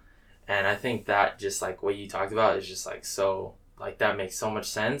people. And I think that just like what you talked about is just like so like that makes so much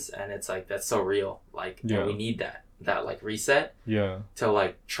sense, and it's like that's so real. Like and we need that like reset to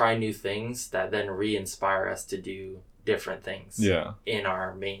like try new things that then re-inspire us to do different things in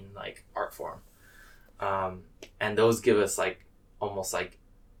our main like art form. And those give us like almost like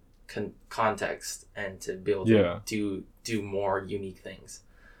context and to be able to do more unique things.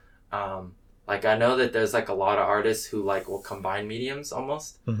 Like I know that there's like a lot of artists who like will combine mediums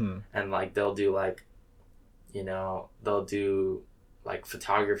almost, mm-hmm. and like they'll do like, you know, they'll do like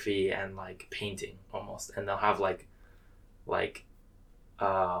photography and like painting almost, and they'll have like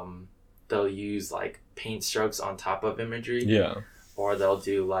they'll use like paint strokes on top of imagery, or they'll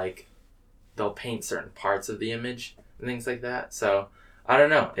do like they'll paint certain parts of the image and things like that. So I don't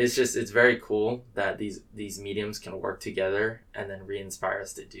know, it's just it's very cool that these mediums can work together and then re-inspire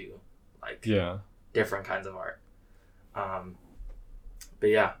us to do like different kinds of art. But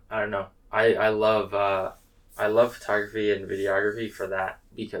yeah, I don't know, I love photography and videography for that,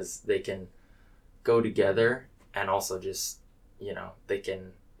 because they can go together and also just, you know, they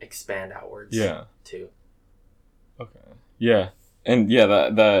can expand outwards too. Okay. Yeah. And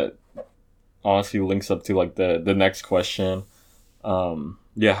that honestly links up to like the next question.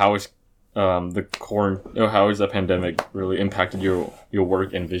 How is how has the pandemic really impacted your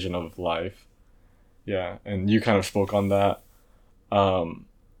work and vision of life? Yeah, and you kind of spoke on that.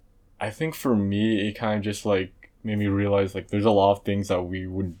 I think for me, it kind of just like made me realize like there's a lot of things that we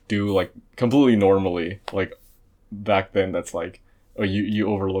would do like completely normally, like back then, that's like, oh, you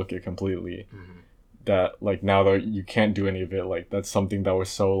overlook it completely. Mm-hmm. That like now that you can't do any of it, like that's something that was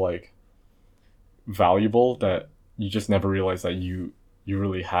so like valuable that you just never realized that you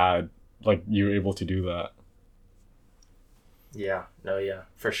really had, like you were able to do that. Yeah, no, yeah,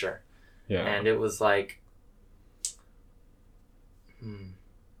 for sure. Yeah. And it was like,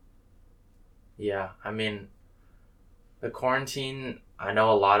 yeah, I mean, the quarantine, I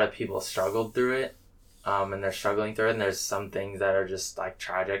know a lot of people struggled through it, and they're struggling through it, and there's some things that are just like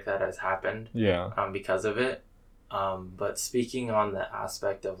tragic that has happened because of it. But speaking on the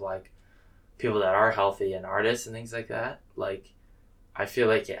aspect of like people that are healthy and artists and things like that, like I feel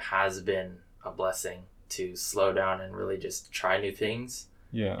like it has been a blessing to slow down and really just try new things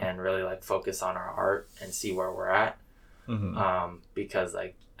and really like focus on our art and see where we're at. Mm-hmm. Because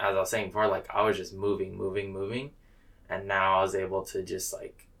like as I was saying before, like I was just moving, and now I was able to just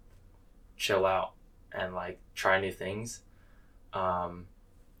like chill out and like try new things,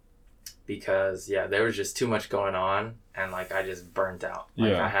 because there was just too much going on, and like I just burnt out.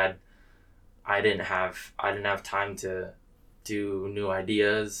 Like I didn't have time to do new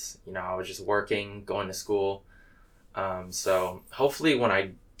ideas. You know, I was just working, going to school. So hopefully when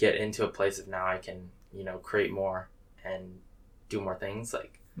I get into a place of now I can, you know, create more and do more things,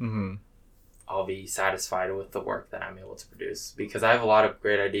 like mm-hmm. I'll be satisfied with the work that I'm able to produce, because I have a lot of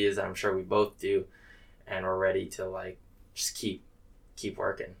great ideas that I'm sure we both do, and we're ready to like just keep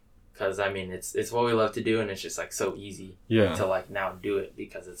working, because I mean it's what we love to do, and it's just like so easy to like now do it,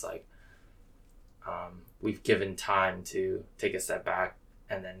 because it's like we've given time to take a step back,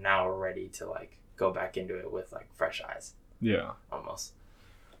 and then now we're ready to like go back into it with like fresh eyes, almost.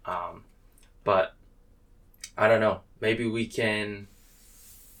 But I don't know, maybe we can,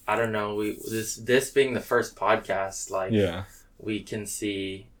 I don't know. This being the first podcast, like we can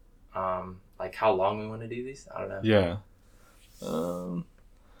see, like how long we want to do these. I don't know. Yeah.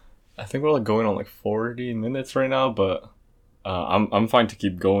 I think we're like going on like 40 minutes right now, but I'm fine to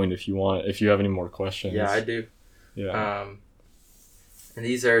keep going if you want. If you have any more questions. Yeah, I do. Yeah. And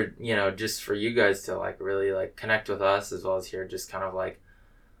these are, you know, just for you guys to like really like connect with us, as well as hear just kind of like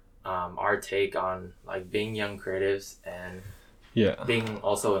our take on like being young creatives and being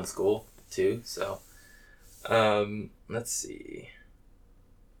also in school too. So let's see.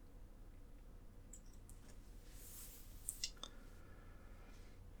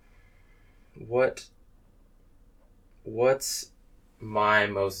 What's my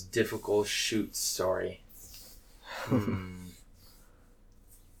most difficult shoot story?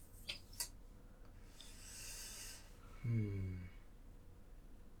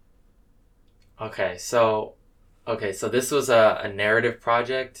 Okay, so this was a narrative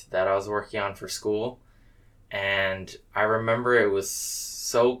project that I was working on for school, and I remember it was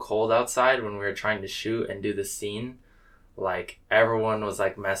so cold outside when we were trying to shoot and do the scene. Like, everyone was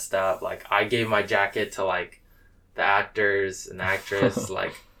like messed up. Like, I gave my jacket to like the actors and the actress.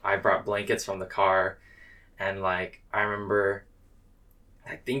 Like, I brought blankets from the car, and like I remember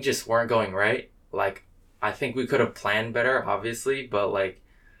like things just weren't going right. Like, I think we could have planned better, obviously, but like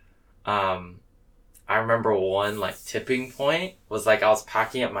I remember one like tipping point was like I was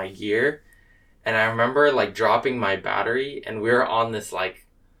packing up my gear, and I remember like dropping my battery, and we were on this like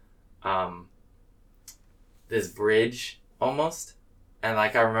this bridge almost, and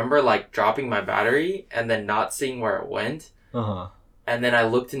like I remember like dropping my battery and then not seeing where it went. And then I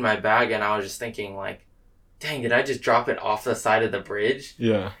looked in my bag and I was just thinking like, dang, did I just drop it off the side of the bridge?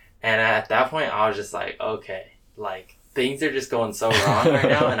 Yeah. And at that point I was just like, okay, like things are just going so wrong right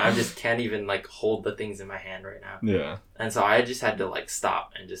now, and I just can't even like hold the things in my hand right now. Yeah. And so I just had to like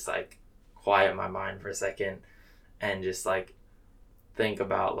stop and just like quiet my mind for a second and just like think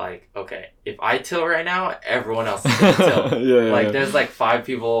about like, okay, if I tilt right now, everyone else is gonna tilt. Like there's like 5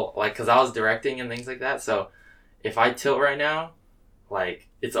 people, like, because I was directing and things like that, so if I tilt right now, like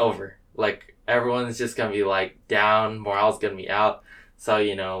it's over. Like everyone's just gonna be like down, morale's gonna be out. So,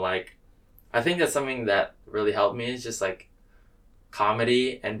 you know, like I think that's something that really helped me, is just like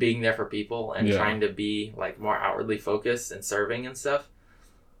comedy and being there for people and trying to be like more outwardly focused and serving and stuff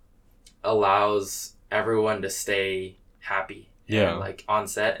allows everyone to stay happy and like on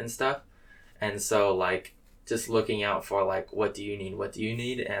set and stuff. And so like just looking out for like, what do you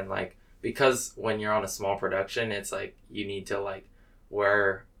need, and like, because when you're on a small production, it's like you need to like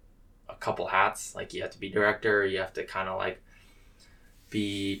wear a couple hats. Like you have to be director, you have to kind of like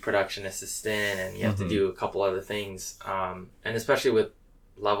be production assistant, and you have to do a couple other things, and especially with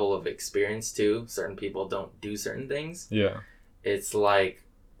level of experience too, certain people don't do certain things. It's like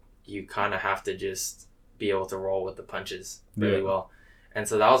you kind of have to just be able to roll with the punches really well. And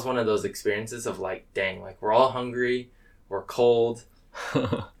so that was one of those experiences of like, dang, like we're all hungry, we're cold,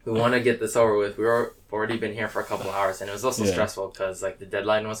 we want to get this over with. We've already been here for a couple hours, and it was also stressful because like the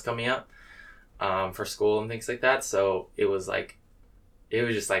deadline was coming up for school and things like that. So it was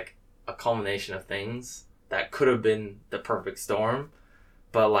just like a culmination of things that could have been the perfect storm,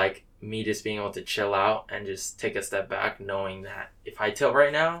 but like me just being able to chill out and just take a step back, knowing that if I tilt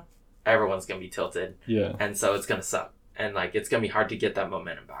right now, everyone's gonna be tilted, and so it's gonna suck, and like it's gonna be hard to get that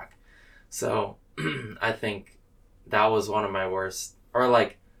momentum back. So I think that was one of my worst, or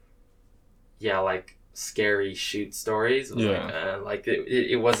like scary shoot stories. Was like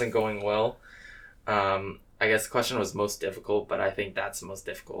it wasn't going well. I guess the question was most difficult, but I think that's most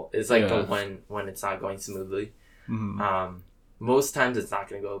difficult. It's like the when it's not going smoothly. Most times it's not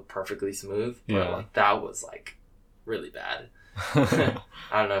going to go perfectly smooth, but like that was like really bad. I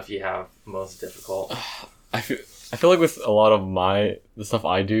don't know if you have most difficult. I feel like with a lot of the stuff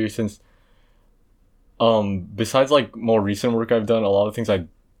I do, since besides like more recent work I've done, a lot of things I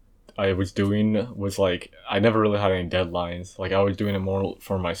was doing was like I never really had any deadlines. Like I was doing it more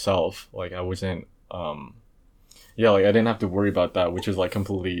for myself. Like I wasn't like I didn't have to worry about that, which is like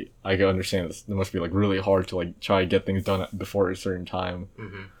completely, I can understand this. It must be like really hard to like try to get things done before a certain time.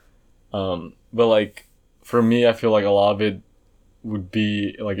 But like for me, I feel like a lot of it would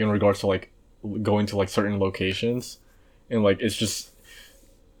be like in regards to like going to like certain locations, and like it's just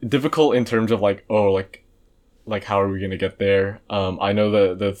difficult in terms of like, oh, like how are we gonna get there? I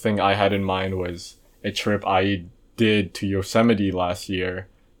know the thing I had in mind was a trip I did to Yosemite last year.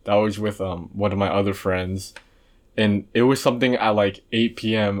 That was with one of my other friends, and it was something at like 8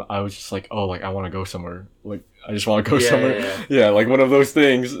 p.m. I was just like, oh, like I want to go somewhere. Like I just want to go somewhere. Like one of those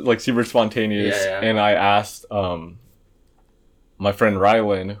things, like super spontaneous. And I asked my friend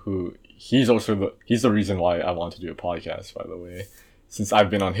Rylan, who he's the reason why I want to do a podcast, by the way, since I've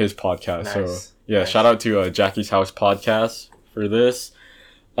been on his podcast. Nice. So yeah, nice. Shout out to Jackie's House podcast for this.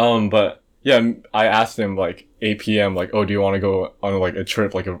 But yeah, I asked him like 8 p.m. like, oh, do you want to go on like a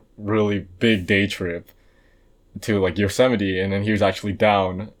trip, like a really big day trip to like Yosemite? And then he was actually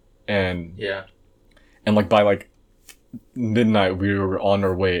down, and like by like midnight we were on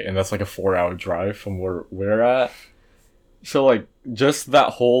our way, and that's like a 4-hour drive from where we're at. So like just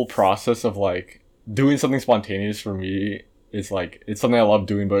that whole process of like doing something spontaneous for me is like, it's something I love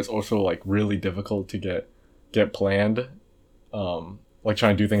doing, but it's also like really difficult to get planned. Like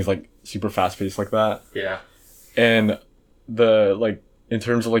trying to do things like super fast paced like that. Yeah. And the like in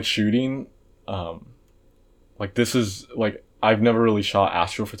terms of like shooting, like this is like, I've never really shot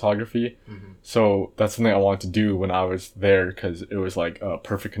astrophotography. Mm-hmm. So that's something I wanted to do when I was there, because it was like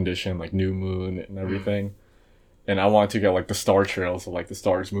perfect condition, like new moon and everything. Mm-hmm. And I wanted to get like the star trails of like the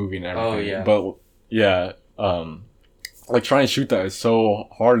stars moving and everything. Oh, yeah. But yeah, like trying to shoot that is so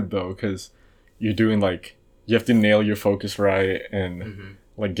hard though, because you're doing like, you have to nail your focus right and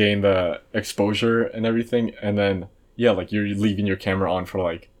like gain the exposure and everything. And then, yeah, like you're leaving your camera on for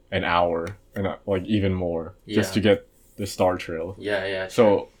like an hour and like even more just to get the star trail. Yeah.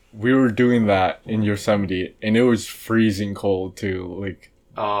 So we were doing that in Yosemite, and it was freezing cold too. Like,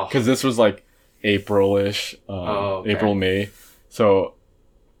 because this was like April-ish, April, May. So,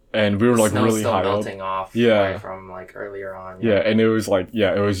 and we were like Snow's really still high melting up. off right from like earlier on. Yeah, and it was like,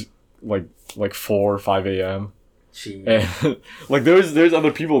 it was like 4 or 5 a.m. Jeez. And like there's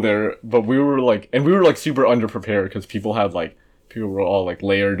other people there, but we were like super underprepared, because people were all like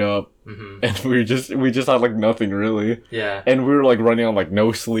layered up, and we just had like nothing really. Yeah. And we were like running on like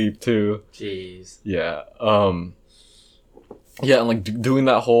no sleep too. Jeez. Yeah. Yeah, and like doing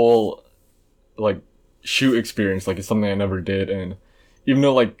that whole like shoot experience, like it's something I never did, and even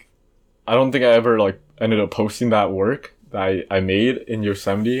though like I don't think I ever like ended up posting that work that I made in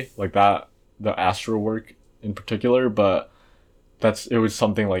Yosemite, like that, the astro work in particular, but it was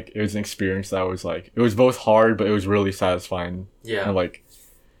something like, it was an experience that was like, it was both hard, but it was really satisfying. Yeah. And like,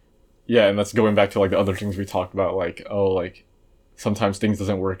 yeah, and that's going back to like the other things we talked about, like, oh, like sometimes things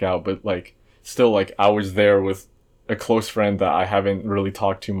doesn't work out, but like still like I was there with a close friend that I haven't really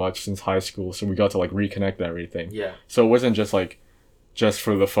talked to much since high school, so we got to like reconnect and everything. Yeah. So it wasn't just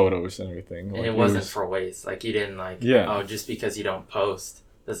for the photos and everything. And like, it wasn't for waste. Like you didn't like, just because you don't post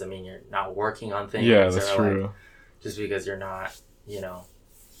doesn't mean you're not working on things. Yeah, that's true. Like, just because you're not,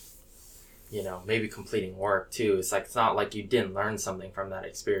 maybe completing work too. It's like, it's not like you didn't learn something from that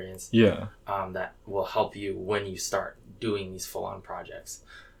experience. Yeah. That will help you when you start doing these full-on projects.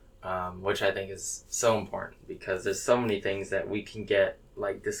 Which I think is so important, because there's so many things that we can get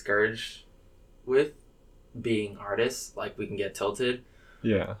like discouraged with being artists. Like we can get tilted.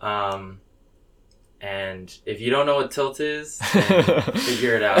 Yeah. And if you don't know what tilt is, then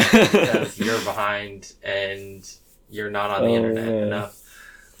figure it out, because you're behind and you're not on the internet enough.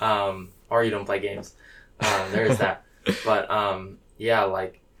 Or you don't play games. There's that. But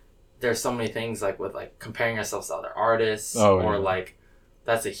like there's so many things like with like comparing ourselves to other artists, like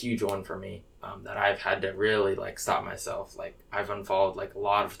that's a huge one for me, that I've had to really like stop myself. Like I've unfollowed like a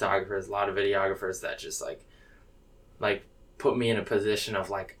lot of photographers, a lot of videographers that just like put me in a position of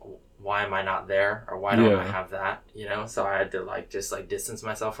like, why am I not there, or why don't I have that, so I had to like just like distance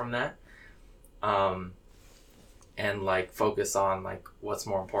myself from that, and like focus on like what's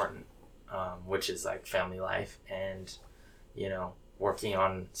more important, which is like family life and working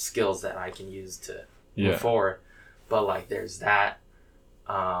on skills that I can use to move forward. But like there's that,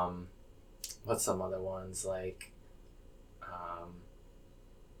 what's some other ones like,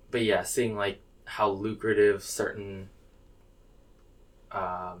 but yeah, seeing like how lucrative certain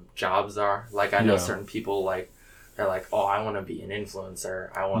jobs are. Like I know certain people, like they're like, oh, I want to be an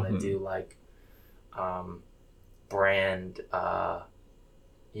influencer, I want to do like brand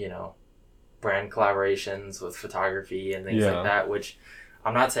brand collaborations with photography and things like that, which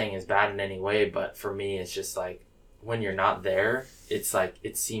I'm not saying is bad in any way, but for me it's just like, when you're not there, it's like,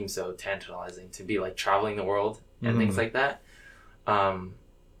 it seems so tantalizing to be like traveling the world and things like that, and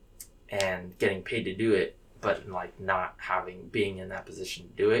getting paid to do it, but like not being in that position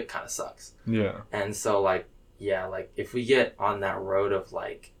to do it kind of sucks. Yeah. And so like, like if we get on that road of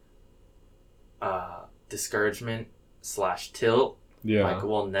like discouragement / tilt, like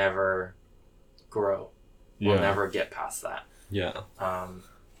we'll never grow. We'll never get past that. Yeah.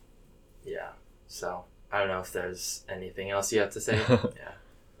 So I don't know if there's anything else you have to say.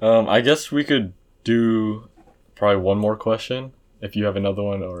 I guess we could do probably one more question if you have another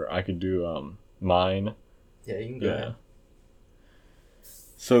one, or I could do mine. Yeah, you can go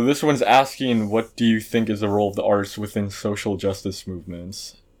So this one's asking, what do you think is the role of the arts within social justice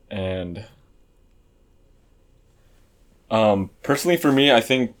movements? And personally for me, I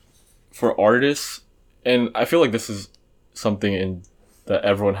think for artists, and I feel like this is something that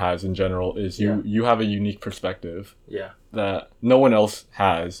everyone has in general, is you have a unique perspective that no one else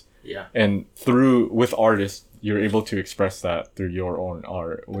has. Yeah. And with artists, you're able to express that through your own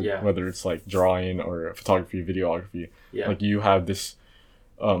art, whether it's like drawing or photography, videography. Yeah. Like you have this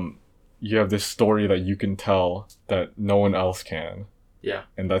story that you can tell that no one else can. Yeah.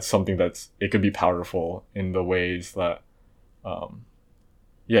 And that's something it could be powerful in the ways that,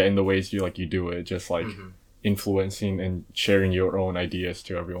 in the ways you do it, just like influencing and sharing your own ideas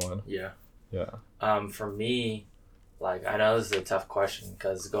to everyone. Yeah. Yeah. For me, like, I know this is a tough question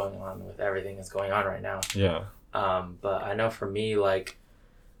because going on with everything that's going on right now. Yeah. But I know for me, like,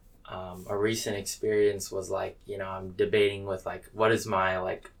 a recent experience was like, I'm debating with like, what is my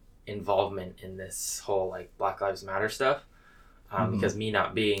like involvement in this whole like Black Lives Matter stuff? Because me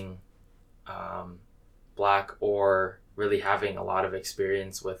not being Black or really having a lot of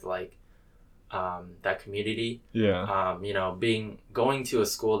experience with like that community. Yeah. Going to a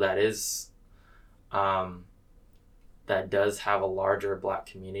school that is that does have a larger Black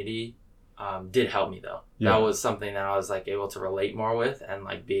community did help me though. Yeah. That was something that I was like able to relate more with and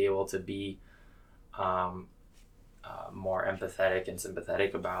like be able to be more empathetic and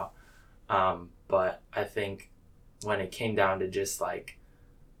sympathetic about. But I think when it came down to just like,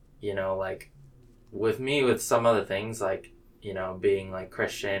 like with me with some other things like, being like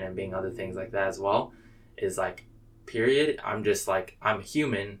Christian and being other things like that as well, is like, period. I'm just like, I'm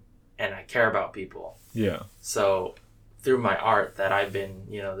human and I care about people. Yeah. So through my art that I've been,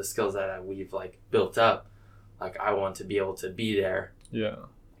 the skills that we've like built up, like I want to be able to be there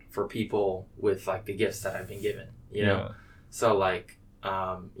for people with like the gifts that I've been given, So like,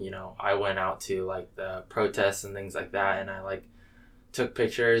 I went out to like the protests and things like that, and I like took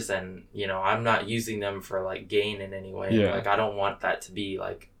pictures and, I'm not using them for like gain in any way. Yeah. Like I don't want that to be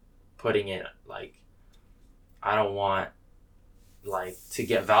like putting it like, I don't want like to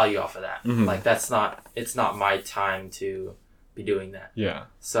get value off of that. Like it's not my time to be doing that. Yeah.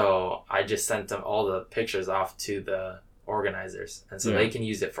 So I just sent them all the pictures off to the organizers, and so they can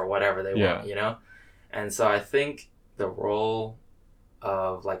use it for whatever they want, And so I think the role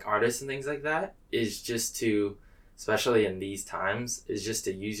of like artists and things like that is just to, especially in these times, is just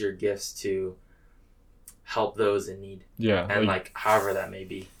to use your gifts to help those in need. Yeah. And like however that may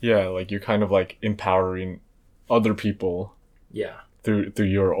be. Yeah, like you're kind of like empowering other people. Yeah. Through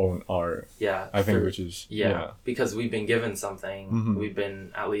your own art. Yeah. I think which is because we've been given something. We've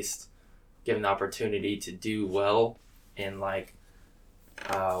been at least given the opportunity to do well in like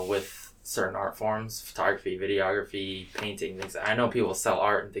with certain art forms, photography, videography, painting, things. I know people sell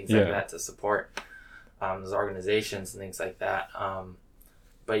art and things like that to support those organizations and things like that.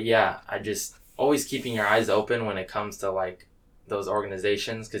 But yeah, I just always keeping your eyes open when it comes to like those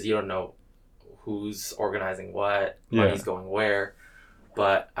organizations, because you don't know who's organizing what, money's going where.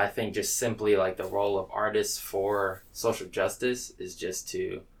 But I think just simply like the role of artists for social justice is just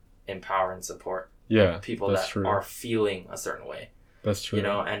to empower and support people that are feeling a certain way. That's true.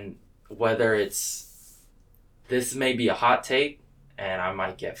 And whether this may be a hot take and I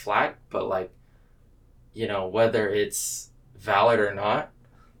might get flack, but like, whether it's valid or not,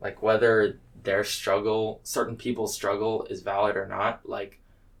 like whether their struggle, certain people's struggle is valid or not, like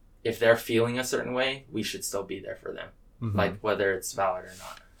if they're feeling a certain way, we should still be there for them. Like whether it's valid or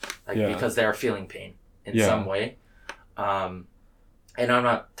not, like because they're feeling pain in some way. And I'm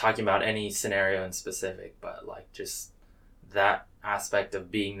not talking about any scenario in specific, but like just that aspect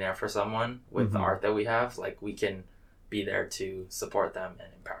of being there for someone with the art that we have, like we can be there to support them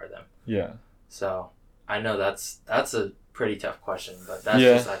and empower them. Yeah. So I know that's a pretty tough question, but that's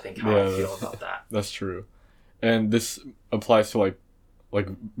just I think how I feel about that. That's true. And this applies to like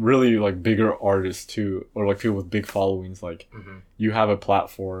really like bigger artists too, or like people with big followings. Like you have a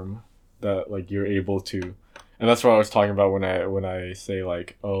platform that like you're able to, and that's what I was talking about when I say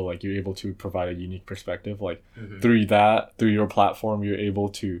like, oh, like you're able to provide a unique perspective, like through your platform you're able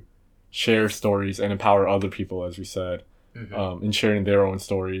to share stories and empower other people, as we said, in sharing their own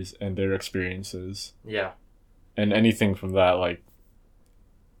stories and their experiences. Yeah. And anything from that, like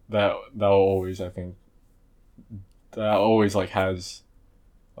that will always, I think, that always like has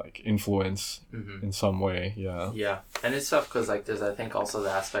like influence in some way. Yeah. And it's tough because like there's I think also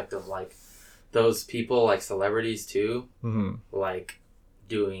the aspect of like those people like celebrities too, like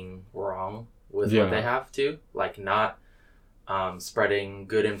doing wrong with what they have to, like not spreading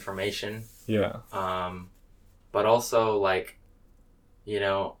good information, but also like you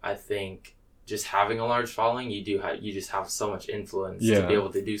know, I think just having a large following, you just have so much influence Yeah. to be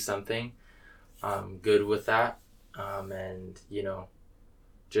able to do something good with that. And, you know,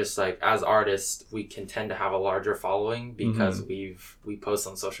 just like as artists, we can tend to have a larger following because we post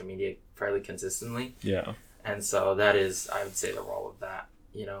on social media fairly consistently. Yeah. And so that is, I would say, the role of that,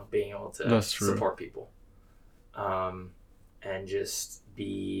 you know, being able to That's true. support people. And just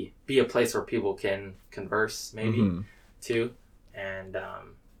be a place where people can converse maybe too. And,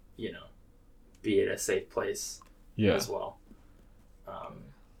 you know, be it a safe place as well.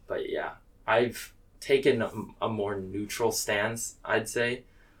 But yeah, I've taken a more neutral stance, I'd say,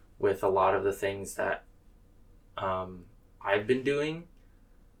 with a lot of the things that I've been doing.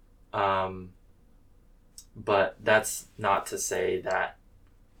 But that's not to say that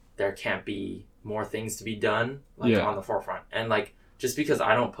there can't be more things to be done on the forefront. And like, just because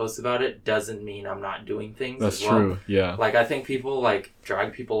I don't post about it doesn't mean I'm not doing things. That's as well. true. Yeah. Like, I think people like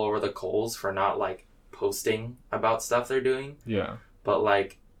drag people over the coals for not like posting about stuff they're doing. Yeah. But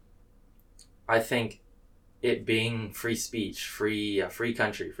like, I think it being free speech, free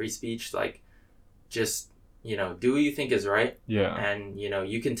country, free speech, like, just, you know, do what you think is right. Yeah. And, you know,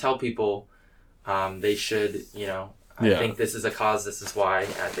 you can tell people they should, you know, I think this is a cause, this is why,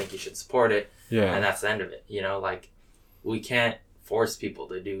 I think you should support it. Yeah. And that's the end of it. You know, like, we can't force people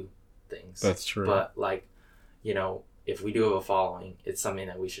to do things. That's true. But like, you know, if we do have a following, it's something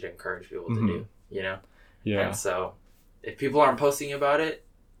that we should encourage people to do, you know? Yeah. And so if people aren't posting about it,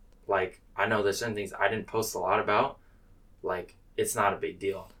 like, I know there's certain things I didn't post a lot about, like, it's not a big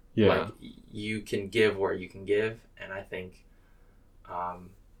deal. Yeah. Like, you can give where you can give, and I think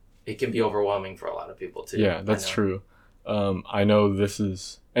it can be overwhelming for a lot of people too. Yeah, that's true. I know this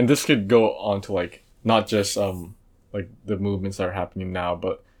could go on to like not just like the movements that are happening now,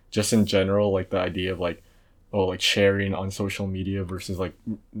 but just in general, like the idea of like, oh, like sharing on social media versus like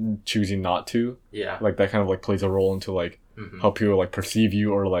choosing not to. Yeah. Like that kind of like plays a role into like how people like perceive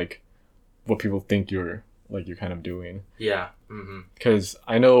you or like what people think you're kind of doing. Yeah. Because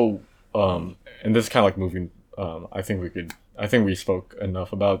I know, and this is kind of like moving. I think we spoke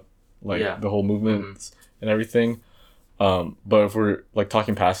enough about like the whole movements and everything. But if we're like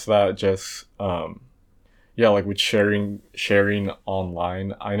talking past that, just like with sharing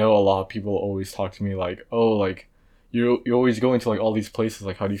online, I know a lot of people always talk to me like, oh, like you always go into like all these places,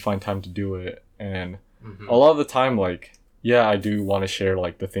 like how do you find time to do it? And a lot of the time, like, yeah, I do want to share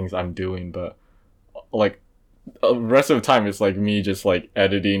like the things I'm doing, but like the rest of the time it's like me just like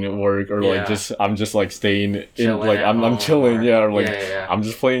editing work or like I'm just like staying in, like I'm chilling, or like I'm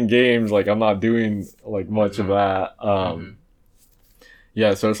just playing games, like I'm not doing like much of that. So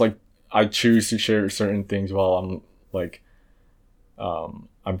it's like I choose to share certain things while I'm like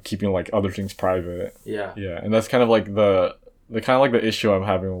I'm keeping like other things private. And that's kind of like the issue I'm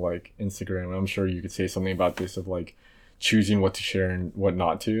having with like Instagram. I'm sure you could say something about this of like choosing what to share and what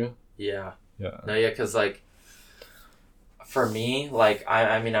not to. Because like for me, like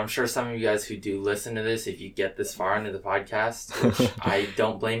I mean, I'm sure some of you guys who do listen to this, if you get this far into the podcast, which I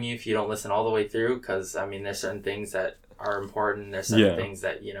don't blame you if you don't listen all the way through, because I mean, there's certain things that are important, there's certain things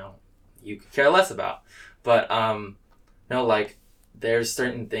that, you know, you could care less about, but no, like there's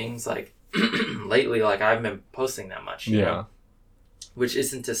certain things like lately, like I haven't been posting that much, you know? Which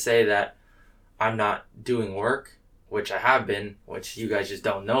isn't to say that I'm not doing work, which I have been, which you guys just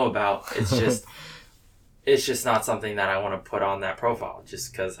don't know about. It's just it's just not something that I want to put on that profile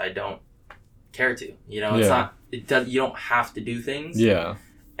just because I don't care to, you know. You don't have to do things,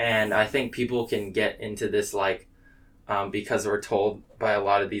 and I think people can get into this like because we're told by a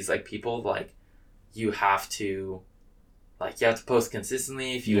lot of these like people, like you have to post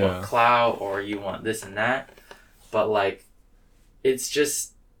consistently if you want clout or you want this and that, but like it's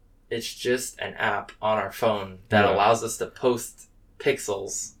just an app on our phone that allows us to post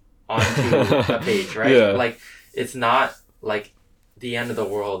pixels onto a page, right? Like it's not like the end of the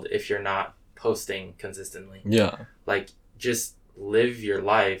world if you're not posting consistently. Like just live your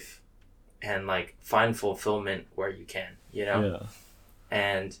life and like find fulfillment where you can, you know?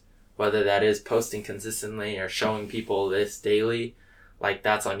 And whether that is posting consistently or showing people this daily, like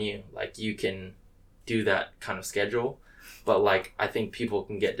that's on you. Like you can do that kind of schedule. But like I think people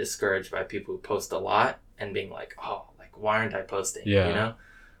can get discouraged by people who post a lot and being like, oh, like why aren't I posting? You know?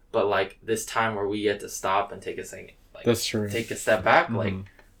 But like this time where we get to stop and take a second, like that's true. Take a step back, like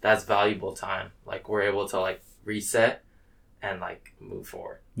that's valuable time. Like we're able to like reset and like move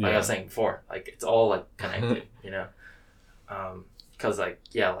forward. Like I was saying before, like it's all like connected, you know? Cause like,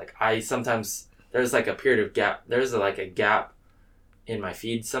 like I sometimes, there's like a period of gap. There's like a gap in my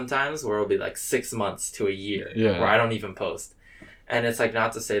feed sometimes where it'll be like 6 months to a year where I don't even post. And it's like,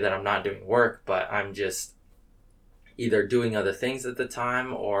 not to say that I'm not doing work, but I'm just either doing other things at the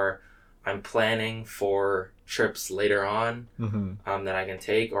time, or I'm planning for trips later on that I can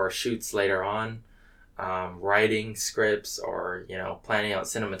take, or shoots later on, writing scripts, or, you know, planning out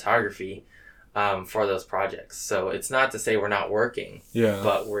cinematography for those projects. So it's not to say we're not working,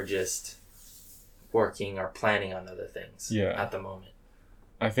 but we're just working or planning on other things at the moment.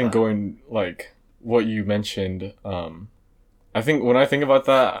 I think going, like, what you mentioned, I think when I think about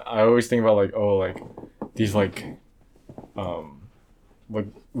that, I always think about, like, oh, like, these, like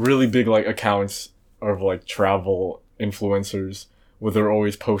really big, like, accounts of, like, travel influencers where they're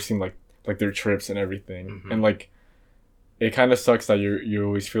always posting, like their trips and everything. And, like, it kind of sucks that you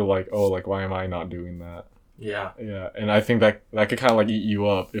always feel like, oh, like, why am I not doing that? Yeah. And I think that could kind of, like, eat you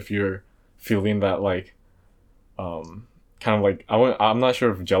up if you're feeling that, like, kind of, like, I'm not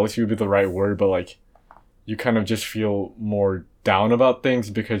sure if jealousy would be the right word, but, like, you kind of just feel more down about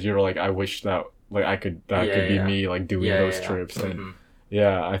things because you're like, I wish that, like, could be me, like, doing those trips. And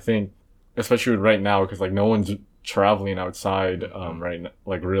I think especially right now, because, like, no one's traveling outside right now,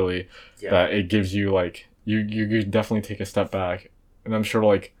 like, really, that it gives you, like, you definitely take a step back. And I'm sure,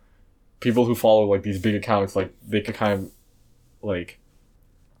 like, people who follow, like, these big accounts, like, they could kind of, like,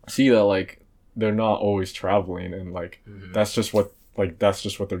 see that, like, they're not always traveling, and, like, that's just what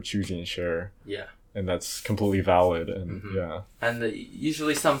they're choosing to share. And that's completely valid. And and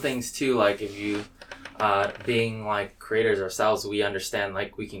usually some things too, like, if you being, like, creators ourselves, we understand,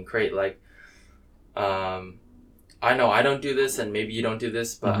 like, we can create, like, I know I don't do this, and maybe you don't do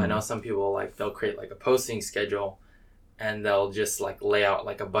this, but I know some people, like, they'll create, like, a posting schedule, and they'll just, like, lay out,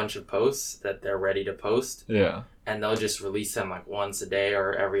 like, a bunch of posts that they're ready to post, and they'll just release them, like, once a day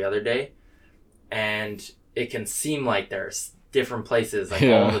or every other day, and it can seem like there's different places, like,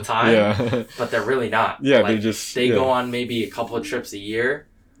 all the time, but they're really not. Like, they go on maybe a couple of trips a year,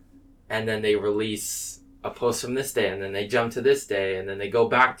 and then they release a post from this day, and then they jump to this day, and then they go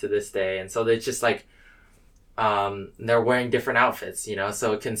back to this day, and so it's just, like, they're wearing different outfits, you know,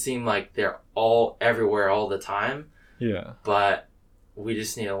 so it can seem like they're all everywhere all the time, but we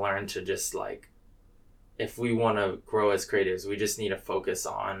just need to learn to just, like, if we want to grow as creatives, we just need to focus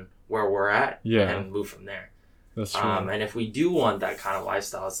on where we're at and move from there. That's true. And if we do want that kind of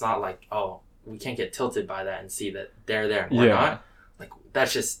lifestyle, it's not like, oh, we can't get tilted by that and see that they're there and we're not. Like,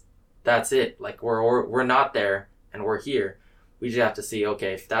 that's it. Like, we're not there and we're here. We just have to see,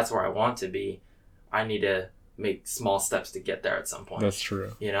 okay, if that's where I want to be, I need to make small steps to get there at some point. That's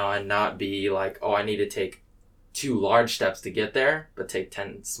true. You know, and not be like, oh, I need to take 2 large steps to get there, but take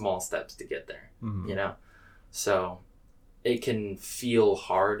 10 small steps to get there. You know? So it can feel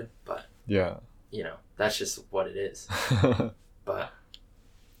hard, but you know, that's just what it is. But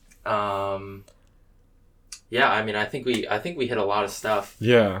I mean, I think we hit a lot of stuff.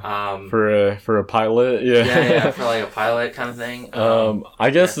 For a pilot. For, like, a pilot kind of thing. I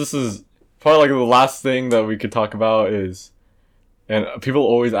guess this is probably, like, the last thing that we could talk about is, and people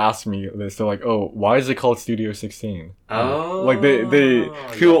always ask me this, they're like, oh, why is it called Studio 16? Oh, like, they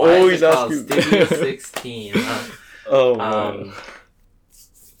people always ask me Studio 16. Oh man.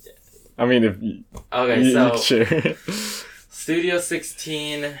 I mean, if you, so sure. Studio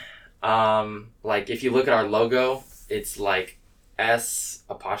 16, like, if you look at our logo, it's like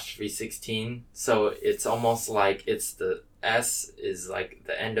S'16. So it's almost like it's the S is like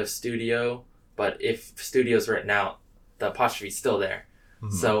the end of studio, but if studio's written out, the apostrophe's still there.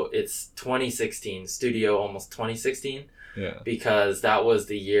 So it's 2016, studio almost 2016. Because that was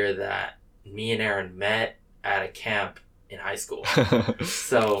the year that me and Aaron met at a camp in high school.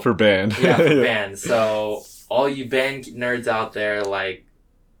 So for band. For band. So all you band nerds out there, like,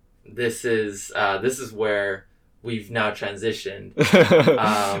 this is where we've now transitioned.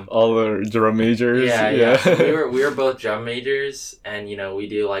 All the drum majors. So we were both drum majors, and, you know, we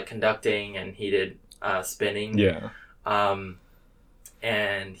do, like, conducting, and he did spinning.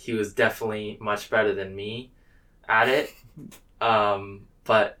 And he was definitely much better than me at it.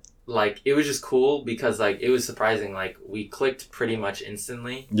 But, like, it was just cool because, like, it was surprising. Like, we clicked pretty much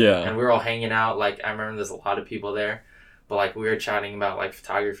instantly. And we were all hanging out. Like, I remember there's a lot of people there. But, like, we were chatting about, like,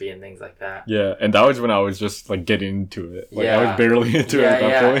 photography and things like that. And that was when I was just, like, getting into it. Like, I was barely into it at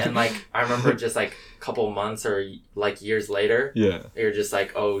that point. And, like, I remember just, like, a couple months or, like, years later. You're just,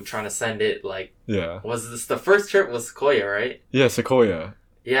 like, trying to send it, like... Was this... The first trip was Sequoia, right? Sequoia.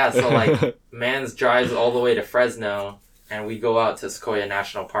 So, like, Mans drives all the way to Fresno, and we go out to Sequoia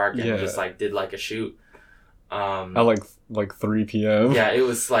National Park and just, like, did, like, a shoot. At like 3 p.m. It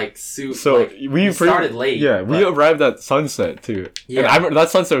was like super. So like, we started late. We arrived at sunset too. And that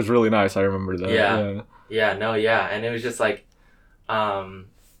sunset was really nice. I remember that. And it was just like,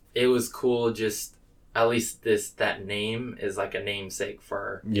 it was cool. Just at least that name is like a namesake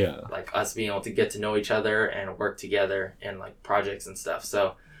for like us being able to get to know each other and work together in like projects and stuff.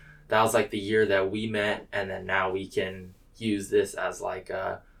 So that was like the year that we met, and then now we can use this as like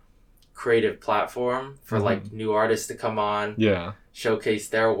a creative platform for like new artists to come on, showcase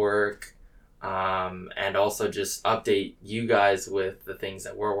their work, and also just update you guys with the things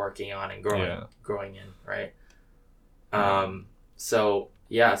that we're working on and growing in, right? So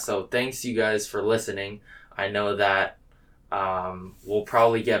thanks you guys for listening. I know that we'll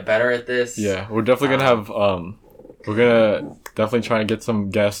probably get better at this. Yeah, we're definitely gonna have we're gonna definitely try and get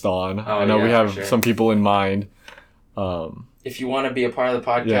some guests on. I know we have some people in mind. If you want to be a part of the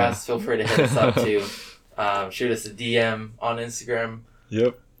podcast, feel free to hit us up too. Shoot us a DM on Instagram.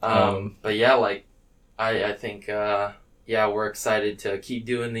 Yep. But yeah, like I think we're excited to keep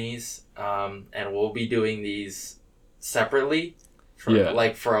doing these. And we'll be doing these separately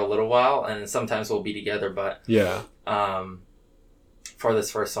for a little while, and sometimes we'll be together, but for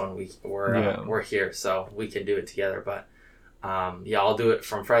this first one we're here, so we can do it together. But I'll do it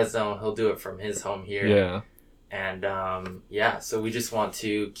from Fresno, he'll do it from his home here. And so we just want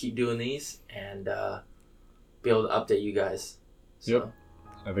to keep doing these and be able to update you guys. So.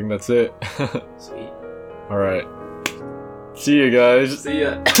 I think that's it. Sweet. All right. See you guys. See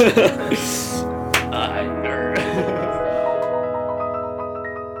ya. Bye.